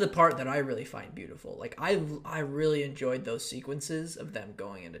 And that's the part that I really find beautiful. Like I really enjoyed those sequences of them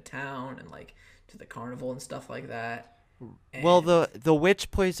going into town and like to the carnival and stuff like that. And Well, the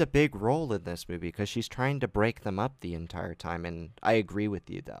witch plays a big role in this movie because she's trying to break them up the entire time, and I agree with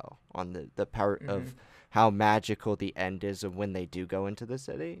you though on the part of how magical the end is of when they do go into the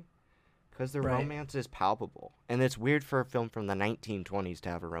city, because the Right. romance is palpable, and it's weird for a film from the 1920s to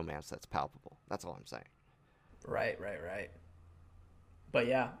have a romance that's palpable. That's all I'm saying. Right. But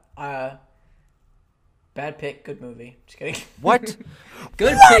yeah, bad pick, good movie. Just kidding. What?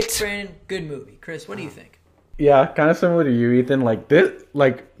 Good pick, Brandon. Good movie. Chris, what do you think? Yeah, kind of similar to you, Ethan.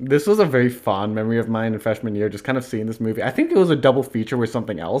 This was a very fond memory of mine in freshman year. Just kind of seeing this movie. I think it was a double feature with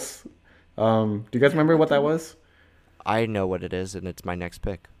something else. Do you guys remember what that was? I know what it is, and it's my next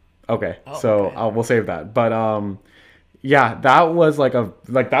pick. Okay, Oh, so okay. we'll save that. But yeah, that was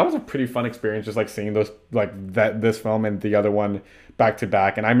that was a pretty fun experience. Just like seeing those this film and the other one back to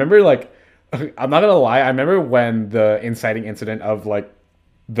back. And I remember I'm not gonna lie. I remember when the inciting incident of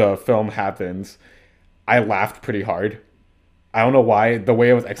the film happens. I laughed pretty hard. I don't know why. The way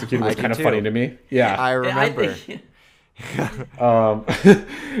it was executed was I kind did of funny too. to me. Yeah. I remember.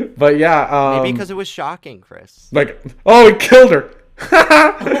 But yeah. Maybe because it was shocking, Chris. Oh, he killed her.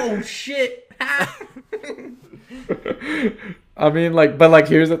 Oh shit! I mean,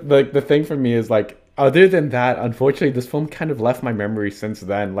 here's the thing for me is other than that, unfortunately, this film kind of left my memory since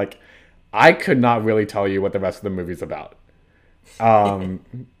then. I could not really tell you what the rest of the movie's about.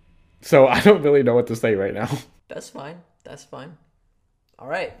 So I don't really know what to say right now. That's fine. All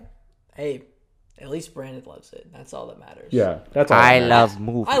right. Hey, at least Brandon loves it. That's all that matters. Yeah, that's all. I that matters. love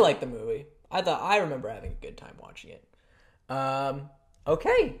movies. I like the movie. I remember having a good time watching it.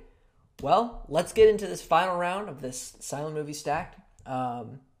 Okay. Well, let's get into this final round of this silent movie stacked.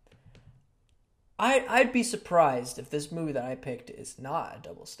 I'd be surprised if this movie that I picked is not a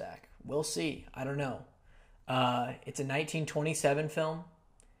double stack. We'll see. I don't know. It's a 1927 film,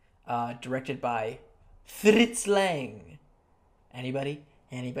 directed by Fritz Lang. Anybody?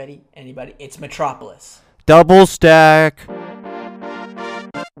 It's Metropolis. Double stack.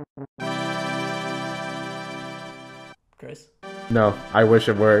 Chris? No, I wish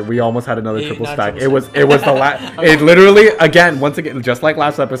it were. We almost had another Yeah, triple not stack. triple It was the last. It literally, again, once again, just like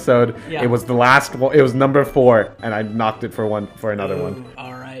last episode, Yeah. it was the last one. It was number 4, and I knocked it for another one. Ooh,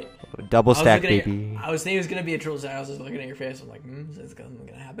 all right. Double stack, looking at baby. I was thinking it was going to be a triple stack. I was just looking at your face. I'm like, is this going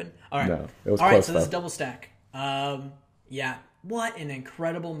to happen? All right. No, it was all right, close, so this is though. double stack. Yeah. What an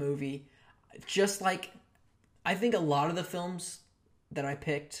incredible movie. Just like, I think a lot of the films that I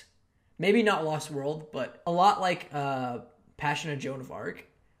picked, maybe not Lost World, but a lot like Passion of Joan of Arc,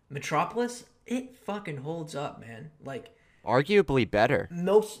 Metropolis, it fucking holds up, man. Like, Arguably better.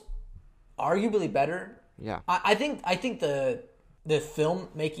 most, arguably better. Yeah. I think the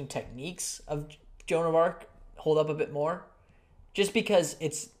filmmaking techniques of Joan of Arc hold up a bit more, just because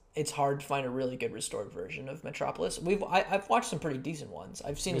it's hard to find a really good restored version of Metropolis. I've watched some pretty decent ones.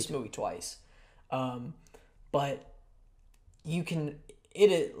 I've seen this movie twice, but you cannot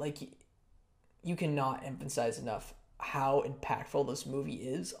emphasize enough how impactful this movie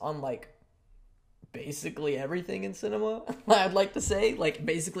is on basically everything in cinema. I'd like to say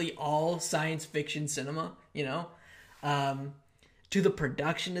basically all science fiction cinema. To the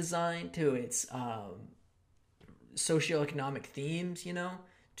production design, to its socioeconomic themes,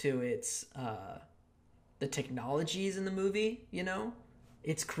 to its the technologies in the movie,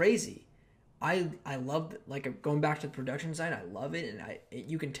 it's crazy. I love going back to the production design. I love it, and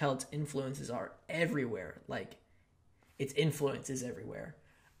you can tell its influences are everywhere. Its influence is everywhere.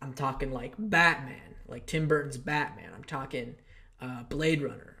 I'm talking Batman, Tim Burton's Batman. I'm talking Blade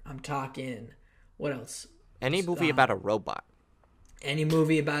Runner. I'm talking what else? Any movie about a robot. Any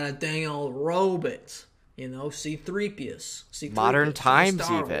movie about a dang old robot, C-3PO, Modern times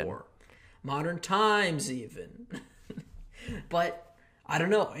Star even. Wars. Modern times even. But I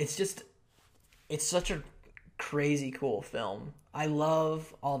don't know. It's such a crazy cool film. I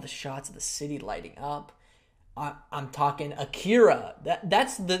love all the shots of the city lighting up. I'm talking Akira.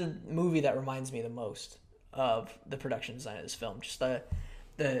 That's the movie that reminds me the most of the production design of this film. Just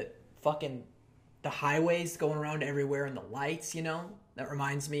the fucking the highways going around everywhere and the lights, you know. That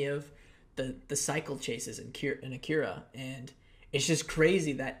reminds me of the cycle chases in Akira, and it's just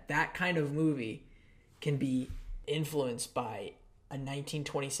crazy that that kind of movie can be influenced by a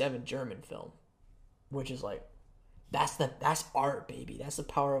 1927 German film, which is like that's art, baby. That's the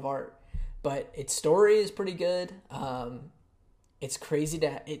power of art. But its story is pretty good. It's crazy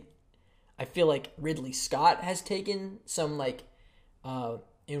that I feel like Ridley Scott has taken some has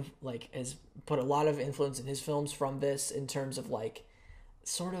put a lot of influence in his films from this in terms of like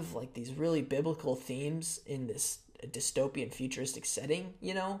sort of like these really biblical themes in this dystopian futuristic setting.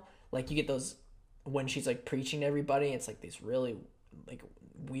 You know, like you get those when she's like preaching to everybody. It's like these really like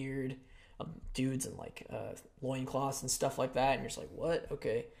weird dudes in like loincloths and stuff like that, and you're just like, what?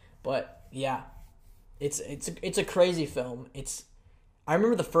 Okay. But yeah, it's a crazy film. I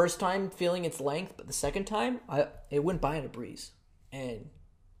remember the first time feeling its length, but the second time it went by in a breeze. And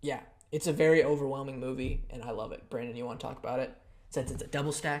yeah, it's a very overwhelming movie, and I love it. Brandon, you want to talk about it since it's a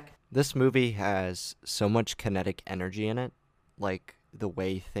double stack? This movie has so much kinetic energy in it, like the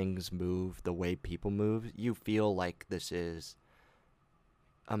way things move, the way people move. You feel like this is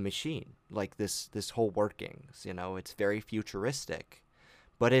a machine, like this whole workings. You know, it's very futuristic.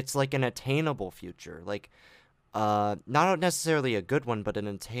 But it's like an attainable future, like not necessarily a good one, but an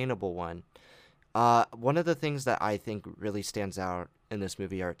attainable one. One of the things that I think really stands out in this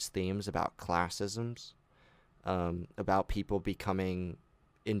movie are its themes about classisms, about people becoming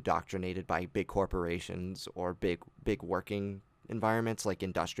indoctrinated by big corporations or big working environments like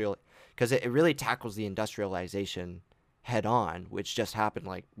industrial, because it really tackles the industrialization head on, which just happened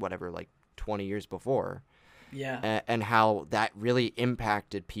like 20 years before. Yeah. And how that really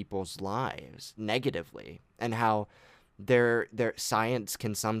impacted people's lives negatively, and how their science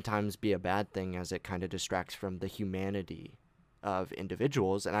can sometimes be a bad thing as it kind of distracts from the humanity of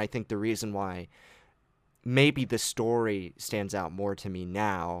individuals. And I think the reason why maybe the story stands out more to me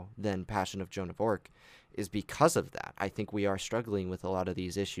now than Passion of Joan of Arc is because of that. I think we are struggling with a lot of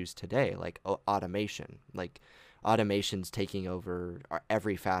these issues today, like automation, like automation's taking over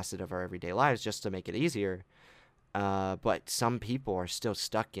every facet of our everyday lives just to make it easier. But some people are still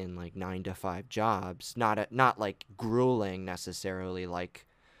stuck in like 9-to-5 jobs, not like grueling necessarily like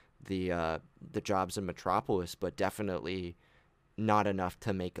the jobs in Metropolis, but definitely not enough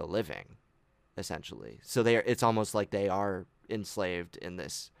to make a living, essentially. So it's almost like they are enslaved in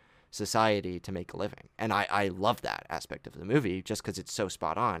this society to make a living, and I love that aspect of the movie just because it's so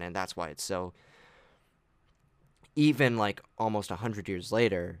spot on, and that's why it's so. Even like almost 100 years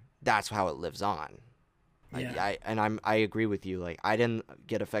later, that's how it lives on. Yeah. I agree with you. Like, I didn't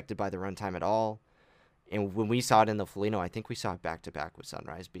get affected by the runtime at all. And when we saw it in the Felino, I think we saw it back to back with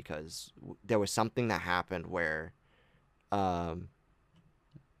Sunrise because there was something that happened where,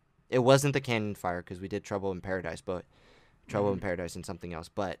 it wasn't the Canyon Fire because we did Trouble in Paradise, but Trouble in Paradise and something else.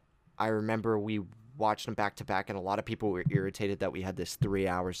 But I remember we watched them back to back, and a lot of people were irritated that we had this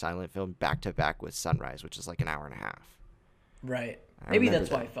 3-hour silent film back to back with Sunrise, which is like an hour and a half. Right. Maybe that's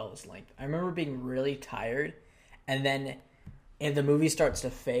why I felt this length. I remember being really tired, and then the movie starts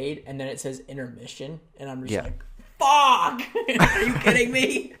to fade, and then it says intermission, and I'm just like, fuck! Are you kidding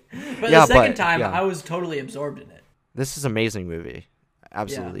me? But the second time, I was totally absorbed in it. This is an amazing movie.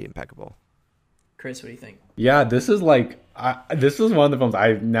 Absolutely impeccable. Chris, what do you think? Yeah, this is like this is one of the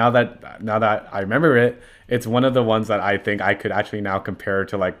films now that I remember it, it's one of the ones that I think I could actually now compare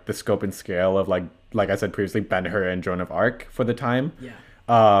to like the scope and scale of like I said previously, Ben-Hur and Joan of Arc for the time. Yeah.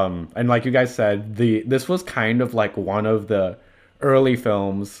 And like you guys said, this was kind of like one of the early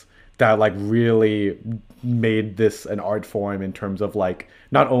films that like really made this an art form in terms of like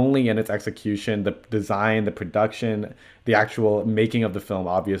not only in its execution, the design, the production, the actual making of the film,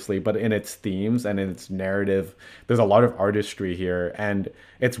 obviously, but in its themes and in its narrative. There's a lot of artistry here, and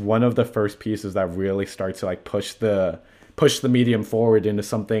it's one of the first pieces that really starts to like push the medium forward into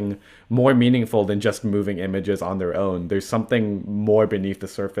something more meaningful than just moving images on their own. There's something more beneath the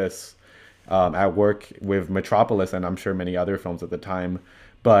surface at work with Metropolis, and I'm sure many other films at the time.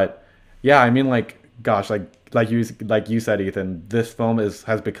 But yeah, I mean, like, gosh, like you said, Ethan, this film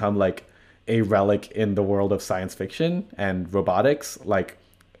has become like a relic in the world of science fiction and robotics. Like,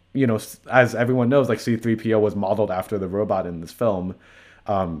 you know, as everyone knows, like C-3PO was modeled after the robot in this film.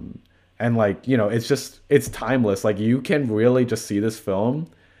 And like, you know, it's timeless. Like, you can really just see this film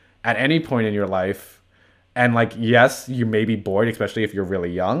at any point in your life And like, yes, you may be bored, especially if you're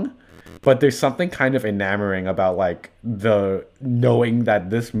really young, but there's something kind of enamoring about like the knowing that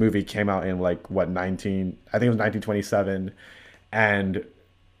this movie came out in like what 19, I think it was 1927, and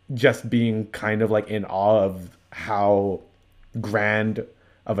just being kind of like in awe of how grand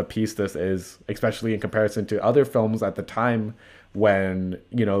of a piece this is, especially in comparison to other films at the time when,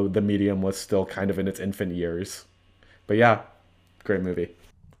 you know, the medium was still kind of in its infant years. But yeah, great movie.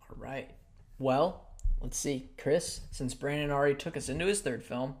 All right. Well, let's see. Chris, since Brandon already took us into his third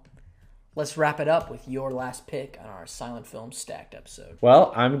film, let's wrap it up with your last pick on our Silent Film Stacked episode.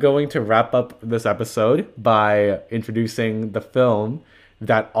 Well, I'm going to wrap up this episode by introducing the film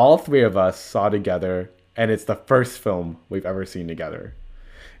that all three of us saw together, and it's the first film we've ever seen together.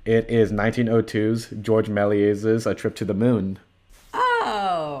 It is 1902's George Méliès's A Trip to the Moon.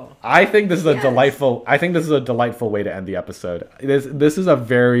 Oh, I think this is a Yes. delightful. I think this is a delightful way to end the episode. This is a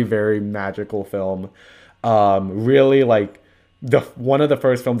very, very magical film. Really like the one of the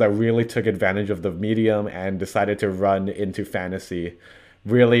first films that really took advantage of the medium and decided to run into fantasy.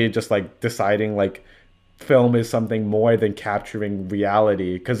 Really, just like deciding like film is something more than capturing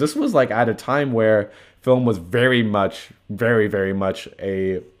reality, because this was like at a time where film was very much, very, very much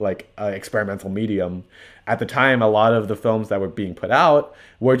a experimental medium. At the time, a lot of the films that were being put out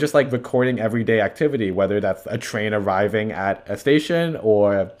were just like recording everyday activity, whether that's a train arriving at a station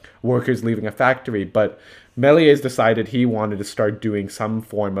or workers leaving a factory. But Méliès decided he wanted to start doing some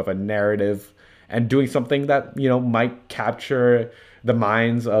form of a narrative and doing something that, you know, might capture the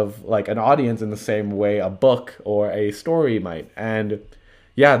minds of like an audience in the same way a book or a story might. And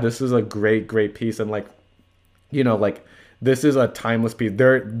yeah, this is a great, great piece. And like, you know, like this is a timeless piece.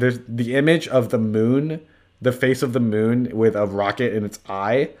 There's the image of the moon, the face of the moon with a rocket in its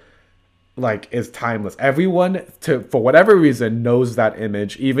eye, like is timeless. Everyone, for whatever reason, knows that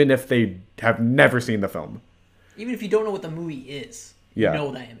image, even if they have never seen the film. even if you don't know what the movie is, Yeah. you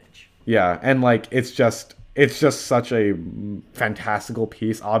know that image. Yeah, and like it's just such a fantastical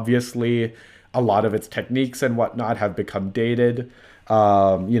piece. Obviously, a lot of its techniques and whatnot have become dated,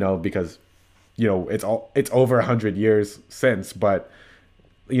 you know, because you know it's over 100 years since. But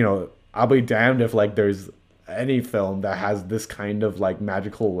you know, I'll be damned if like there's any film that has this kind of like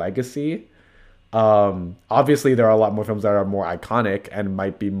magical legacy. Obviously, there are a lot more films that are more iconic and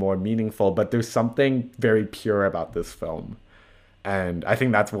might be more meaningful, but there's something very pure about this film. And I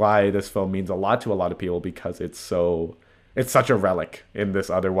think that's why this film means a lot to a lot of people, because it's such a relic in this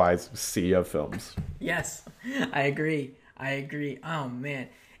otherwise sea of films. Yes, I agree. Oh man,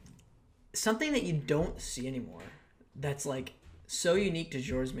 something that you don't see anymore that's like so unique to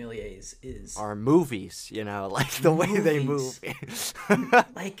Georges Méliès is Our movies, you know, like the way they move. Movies.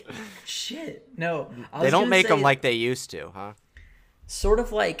 like shit. No, I They was don't gonna make them say like they used to, huh? sort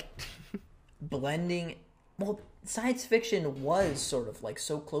of like blending. Well, science fiction was sort of like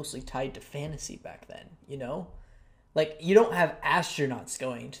so closely tied to fantasy back then. You know, like you don't have astronauts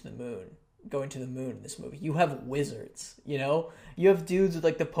going to the moon in this movie. You have wizards, you know? You have dudes with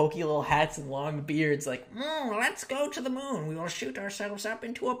like the pokey little hats and long beards like, let's go to the moon. We will shoot ourselves up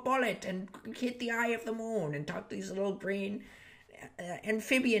into a bullet and hit the eye of the moon and talk to these little green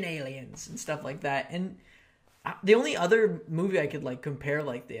amphibian aliens and stuff like that. And the only other movie I could like compare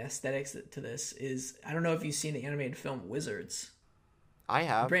like the aesthetics to this is, I don't know if you've seen the animated film Wizards. I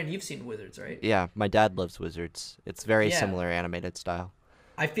have. Brandon, you've seen Wizards, right? Yeah, my dad loves Wizards. It's very Yeah. similar animated style.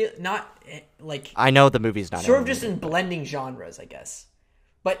 I feel not like I know the movie's not sort of animated. just in blending genres, I guess.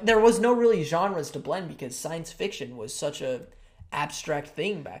 But there was no really genres to blend because science fiction was such a abstract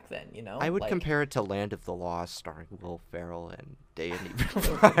thing back then, you know? I would like, compare it to Land of the Lost, starring Will Ferrell and Day and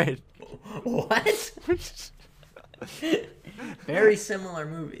Evening Bride. What? Very similar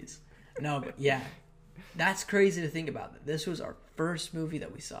movies. No, but yeah. That's crazy to think about. That this was our first movie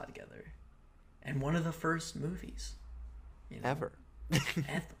that we saw together. And one of the first movies. You know, Ever.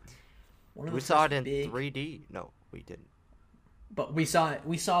 ever. One of We the saw it first in big- 3D. No, we didn't. But we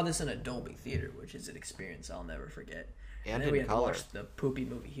saw this in a Dolby theater, which is an experience I'll never forget. And then in we had to color. watch the poopy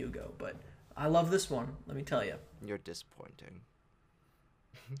movie Hugo, but I love this one. Let me tell you, You're disappointing.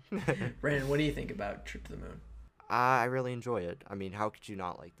 Brandon. What do you think about Trip to the Moon? I really enjoy it. I mean, how could you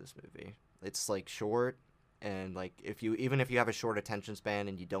not like this movie? It's like short, and like if you have a short attention span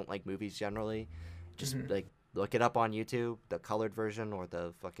and you don't like movies generally, just like look it up on YouTube, the colored version or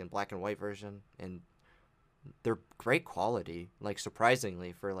the fucking black and white version, and they're great quality, like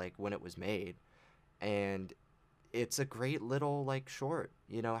surprisingly for like when it was made. And it's a great little like short.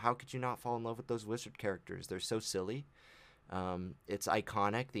 You know, how could you not fall in love with those wizard characters? They're so silly. It's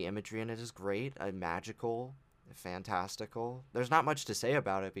iconic. The imagery in it is great, magical, fantastical. There's not much to say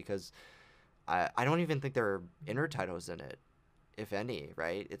about it because I don't even think there are intertitles in it, if any,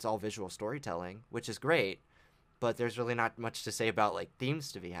 right? It's all visual storytelling, which is great, but there's really not much to say about like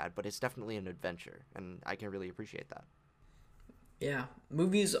themes to be had, but it's definitely an adventure, and I can really appreciate that. Yeah,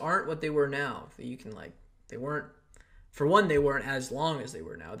 movies aren't what they were now. You can like, they weren't, for one, they weren't as long as they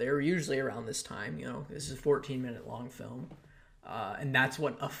were now. They were usually around this time, you know. This is a 14-minute long film, and that's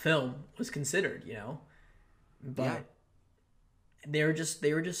what a film was considered, you know. But Yeah. they were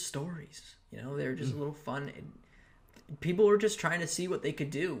just stories, you know. They were just a little fun. And people were just trying to see what they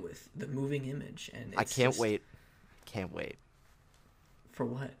could do with the moving image, and I can't wait. Can't wait. for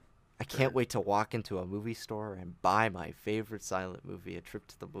what. I can't wait to walk into a movie store and buy my favorite silent movie, A Trip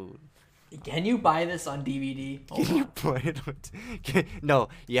to the Moon. Can you buy this on DVD? Hold Can you on. play it? No,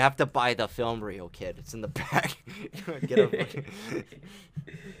 you have to buy the film reel, kid. It's in the back. Get a...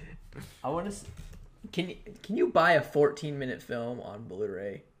 I want to. Can you buy a 14-minute film on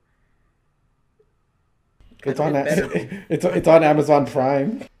Blu-ray? It's I on mean, it better be. it's on Amazon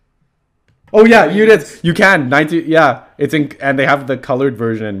Prime. Oh yeah, you can 19 yeah, it's in, and they have the colored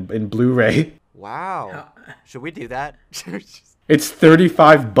version in Blu-ray. Wow. Should we do that? It's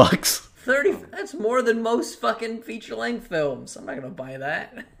 $35. 30. That's more than most fucking feature-length films. I'm not gonna buy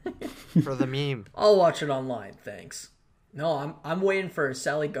that. For the meme. I'll watch it online, thanks. No, I'm waiting for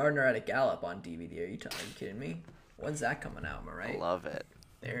Sally Gardner at a Gallop on DVD. Are you kidding me? When's that coming out? Am I right? I love it.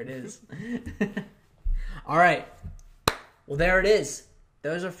 There it is. All right. Well, there it is.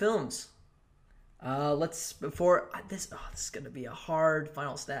 Those are films. Let's before this. Oh, this is gonna be a hard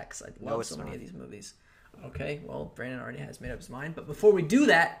final stack because I love it's so many not. of these movies. Okay, well, Brandon already has made up his mind. But before we do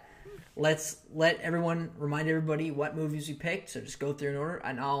that, let's remind everybody what movies we picked. So just go through in order,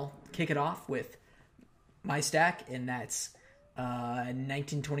 and I'll kick it off with my stack, and that's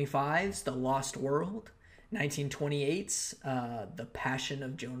 1925's The Lost World, 1928's The Passion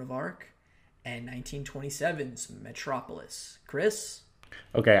of Joan of Arc, and 1927's Metropolis. Chris?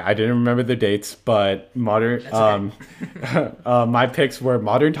 Okay, I didn't remember the dates, but modern That's okay. my picks were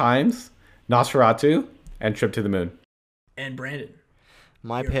Modern Times, Nosferatu, and Trip to the Moon. And Brandon.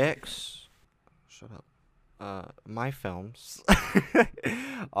 My Your picks. Shut up. My films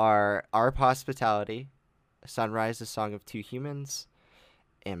are Our Hospitality, Sunrise, A Song of Two Humans,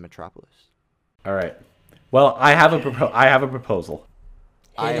 and Metropolis. All right. Well, I have a proposal.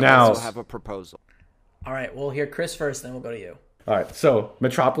 I Now- also have a proposal. All right, we'll hear Chris first, then we'll go to you. All right. So,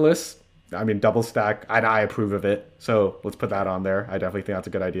 Metropolis, I mean double stack, and I approve of it. So, let's put that on there. I definitely think that's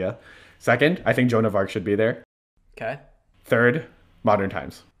a good idea. Second, I think Joan of Arc should be there. Okay. Third, Modern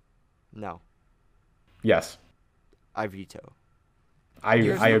Times. No, Yes. I veto. I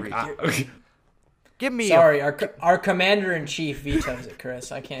no Give me Sorry, our commander-in-chief vetoes it,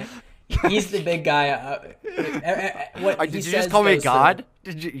 Chris. I can't. He's the big guy. What he Did you says just call me goes God?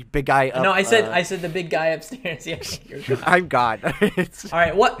 Did you, big guy up, No, I said the big guy upstairs. Yeah, you're God. I'm God. All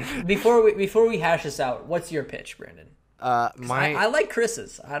right, what before we hash this out, what's your pitch, Brandon? I like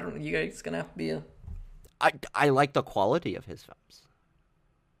Chris's. I don't. You guys gonna have to be a. I like the quality of his films.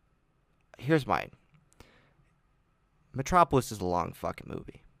 Here's mine. Metropolis is a long fucking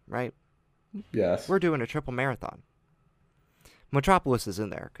movie, right? Yes. We're doing a triple marathon. Metropolis is in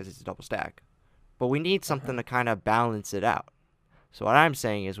there because it's a double stack. But we need something to kind of balance it out. So what I'm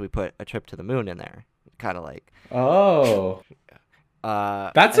saying is we put A Trip to the Moon in there. Kind of like... Oh.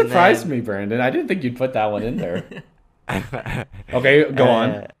 That surprised me, Brandon. I didn't think you'd put that one in there. Okay, go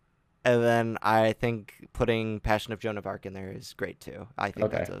on. And then I think putting Passion of Joan of Arc in there is great too. I think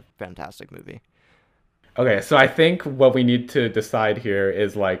Okay. that's a fantastic movie. Okay, so I think what we need to decide here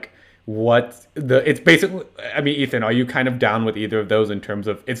is like it's basically, I mean, Ethan, are you kind of down with either of those in terms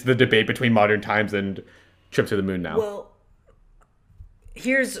of it's the debate between Modern Times and Trip to the Moon now? Well,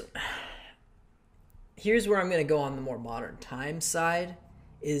 here's where I'm going to go on the more modern time side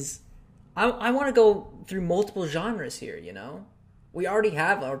is I want to go through multiple genres here, you know? We already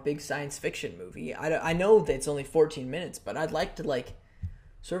have our big science fiction movie. I know that it's only 14 minutes, but I'd like to like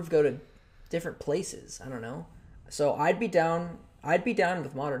sort of go to different places. I don't know. So I'd be down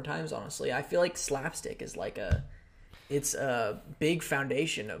with Modern Times, honestly. I feel like slapstick is like it's a big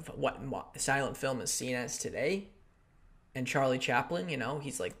foundation of what silent film is seen as today. And Charlie Chaplin, you know,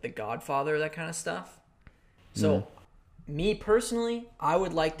 he's like the godfather of that kind of stuff. So, me personally, I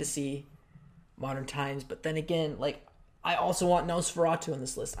would like to see Modern Times, but then again, like, I also want Nosferatu on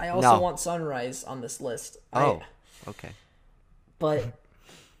this list. I also want Sunrise on this list. Oh, okay. But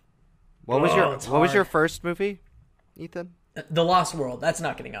What was it's your hard. first movie, Ethan? The Lost World, that's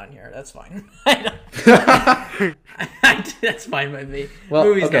not getting on here. That's fine. That's fine by me. Well,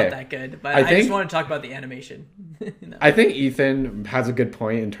 Movie's okay. not that good, but I I just think- want to talk about the animation. No. I think Ethan has a good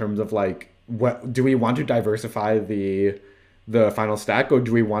point in terms of like what do we want to diversify the final stack, or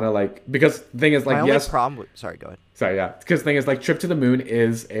do we want to like, because the thing is like, My only yes, problem with, sorry, go ahead. sorry, yeah, because the thing is like Trip to the Moon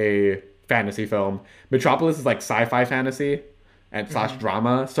is a fantasy film. Metropolis is like sci-fi fantasy and slash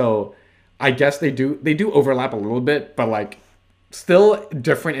drama. So I guess they do overlap a little bit, but like still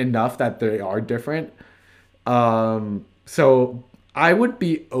different enough that they are different. So I would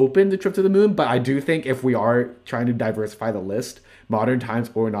be open to Trip to the Moon, but I do think if we are trying to diversify the list, Modern Times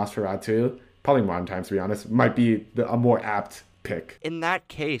or Nosferatu, probably Modern Times to be honest, might be a more apt pick. In that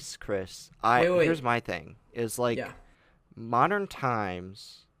case, Chris, Wait. here's my thing. Is like Yeah. Modern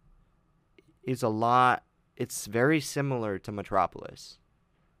Times is it's very similar to Metropolis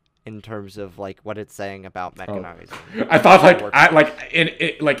in terms of like what it's saying about mechanizing. I thought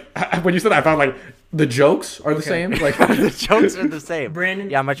when you said that, I thought like the jokes are the same. Like The jokes are the same. Brandon,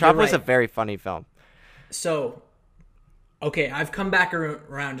 yeah, Metropolis you're is a very funny film. So, okay, I've come back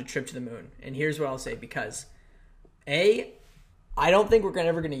around to Trip to the Moon, and here's what I'll say, because I don't think we're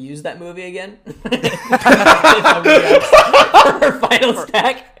ever going to use that movie again. For final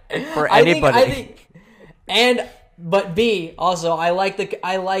stack. For anybody. But B, also, I like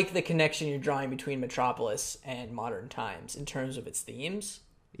the connection you're drawing between Metropolis and Modern Times in terms of its themes.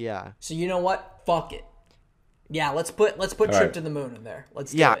 Yeah. So you know what? Fuck it. Yeah, let's put Trip right. to the Moon in there.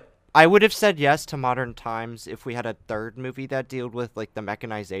 Let's do Yeah. it. I would have said yes to Modern Times if we had a third movie that dealt with like the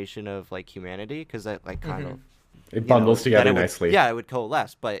mechanization of like humanity, because that like kind of it bundles then together it would- nicely. Yeah, it would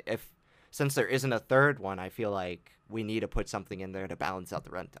coalesce. But since there isn't a third one, I feel like we need to put something in there to balance out the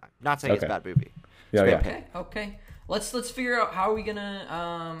runtime. Not saying it's a Okay. bad movie. Yeah, It's yeah. great pick. Okay. Let's figure out how are we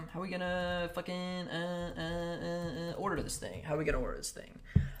gonna fucking order this thing. How are we gonna order this thing?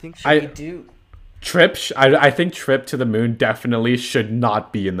 think Should we do? I think Trip to the Moon definitely should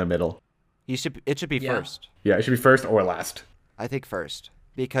not be in the middle. it should be Yeah. first. Yeah, it should be first or last. I think first,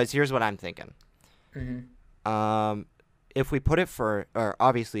 because here's what I'm thinking. If we put it or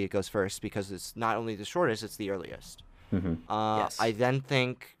obviously it goes first because it's not only the shortest, it's the earliest. Yes. I then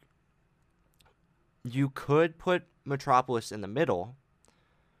think you could put Metropolis in the middle.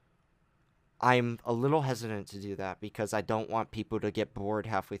 I'm a little hesitant to do that because I don't want people to get bored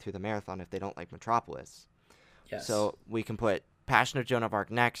halfway through the marathon if they don't like Metropolis. Yes. So we can put Passion of Joan of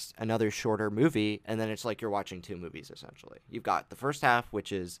Arc next, another shorter movie, and then it's like you're watching two movies essentially. You've got the first half,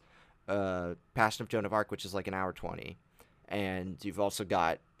 which is Passion of Joan of Arc, which is like an hour 20. And you've also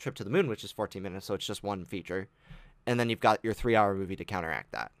got Trip to the Moon, which is 14 minutes, so it's just one feature. And then you've got your 3-hour movie to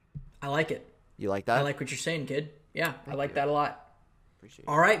counteract that. I like it. You like that? I like what you're saying, kid. Yeah, I like that a lot. Appreciate it.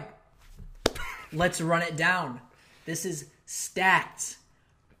 All right. Let's run it down. This is Stacked.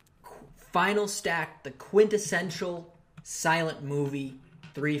 Final Stack, the quintessential silent movie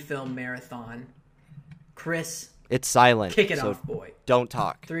 3-film marathon. Chris, It's silent. kick it so off, boy. Don't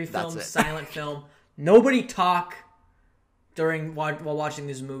talk. 3-film That's it. silent film. Nobody talk while watching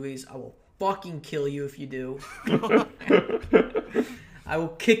these movies. I will fucking kill you if you do. I will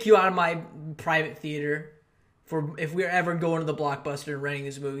kick you out of my private theater for if we're ever going to the Blockbuster and renting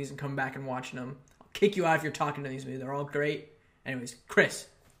these movies and come back and watching them. I'll kick you out if you're talking to these movies. They're all great. Anyways, Chris,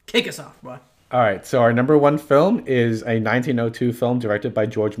 kick us off, bro. All right, so our number one film is a 1902 film directed by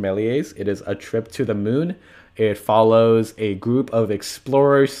George Méliès. It is A Trip to the Moon. It follows a group of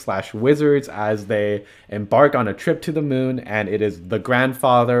explorers / wizards as they embark on a trip to the moon, and it is the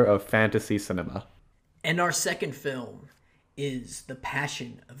grandfather of fantasy cinema. And our second film is The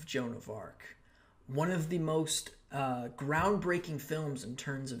Passion of Joan of Arc. One of the most groundbreaking films in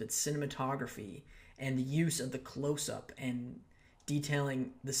terms of its cinematography and the use of the close-up and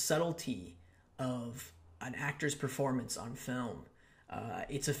detailing the subtlety of an actor's performance on film.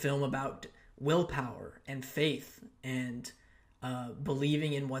 It's a film about willpower and faith and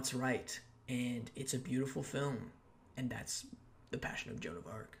believing in what's right. And it's a beautiful film. And that's The Passion of Joan of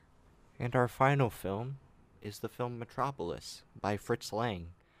Arc. And our final film is the film Metropolis by Fritz Lang,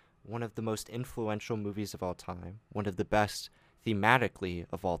 one of the most influential movies of all time, one of the best thematically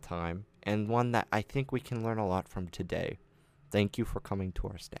of all time, and one that I think we can learn a lot from today. Thank you for coming to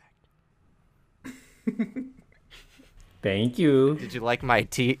our stack. Thank you. Did you like my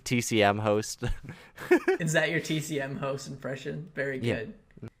TCM host? Is that your TCM host impression? Very Yeah. good.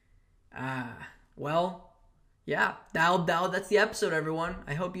 Well, yeah, that's the episode, everyone.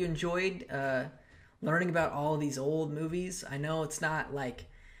 I hope you enjoyed learning about all these old movies. I know it's not like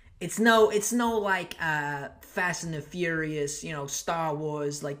it's no like Fast and the Furious, Star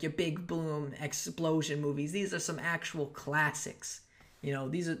Wars, like your big boom explosion movies. These are some actual classics.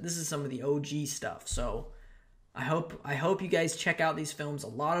 This is some of the OG stuff. So I hope you guys check out these films. A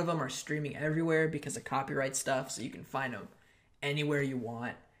lot of them are streaming everywhere because of copyright stuff, so you can find them anywhere you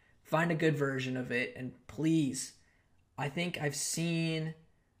want Find a good version of it, and please, I think I've seen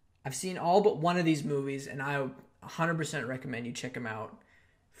all but one of these movies, and I 100% recommend you check them out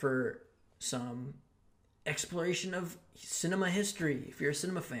for some exploration of cinema history if you're a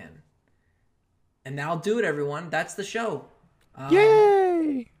cinema fan. And that'll do it, everyone. That's the show.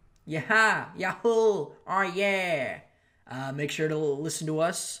 Yay! Yeah, yahoo! Oh yeah! Make sure to listen to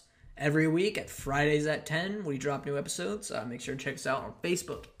us every week at Fridays at 10. We drop new episodes. Make sure to check us out on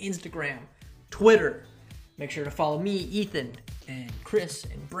Facebook, Instagram, Twitter. Make sure to follow me, Ethan, and Chris,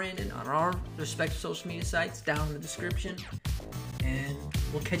 and Brandon on our respective social media sites down in the description. And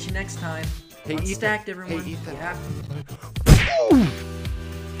we'll catch you next time. Hey, On Ethan. Stacked, everyone. Hey, Ethan. Yeah.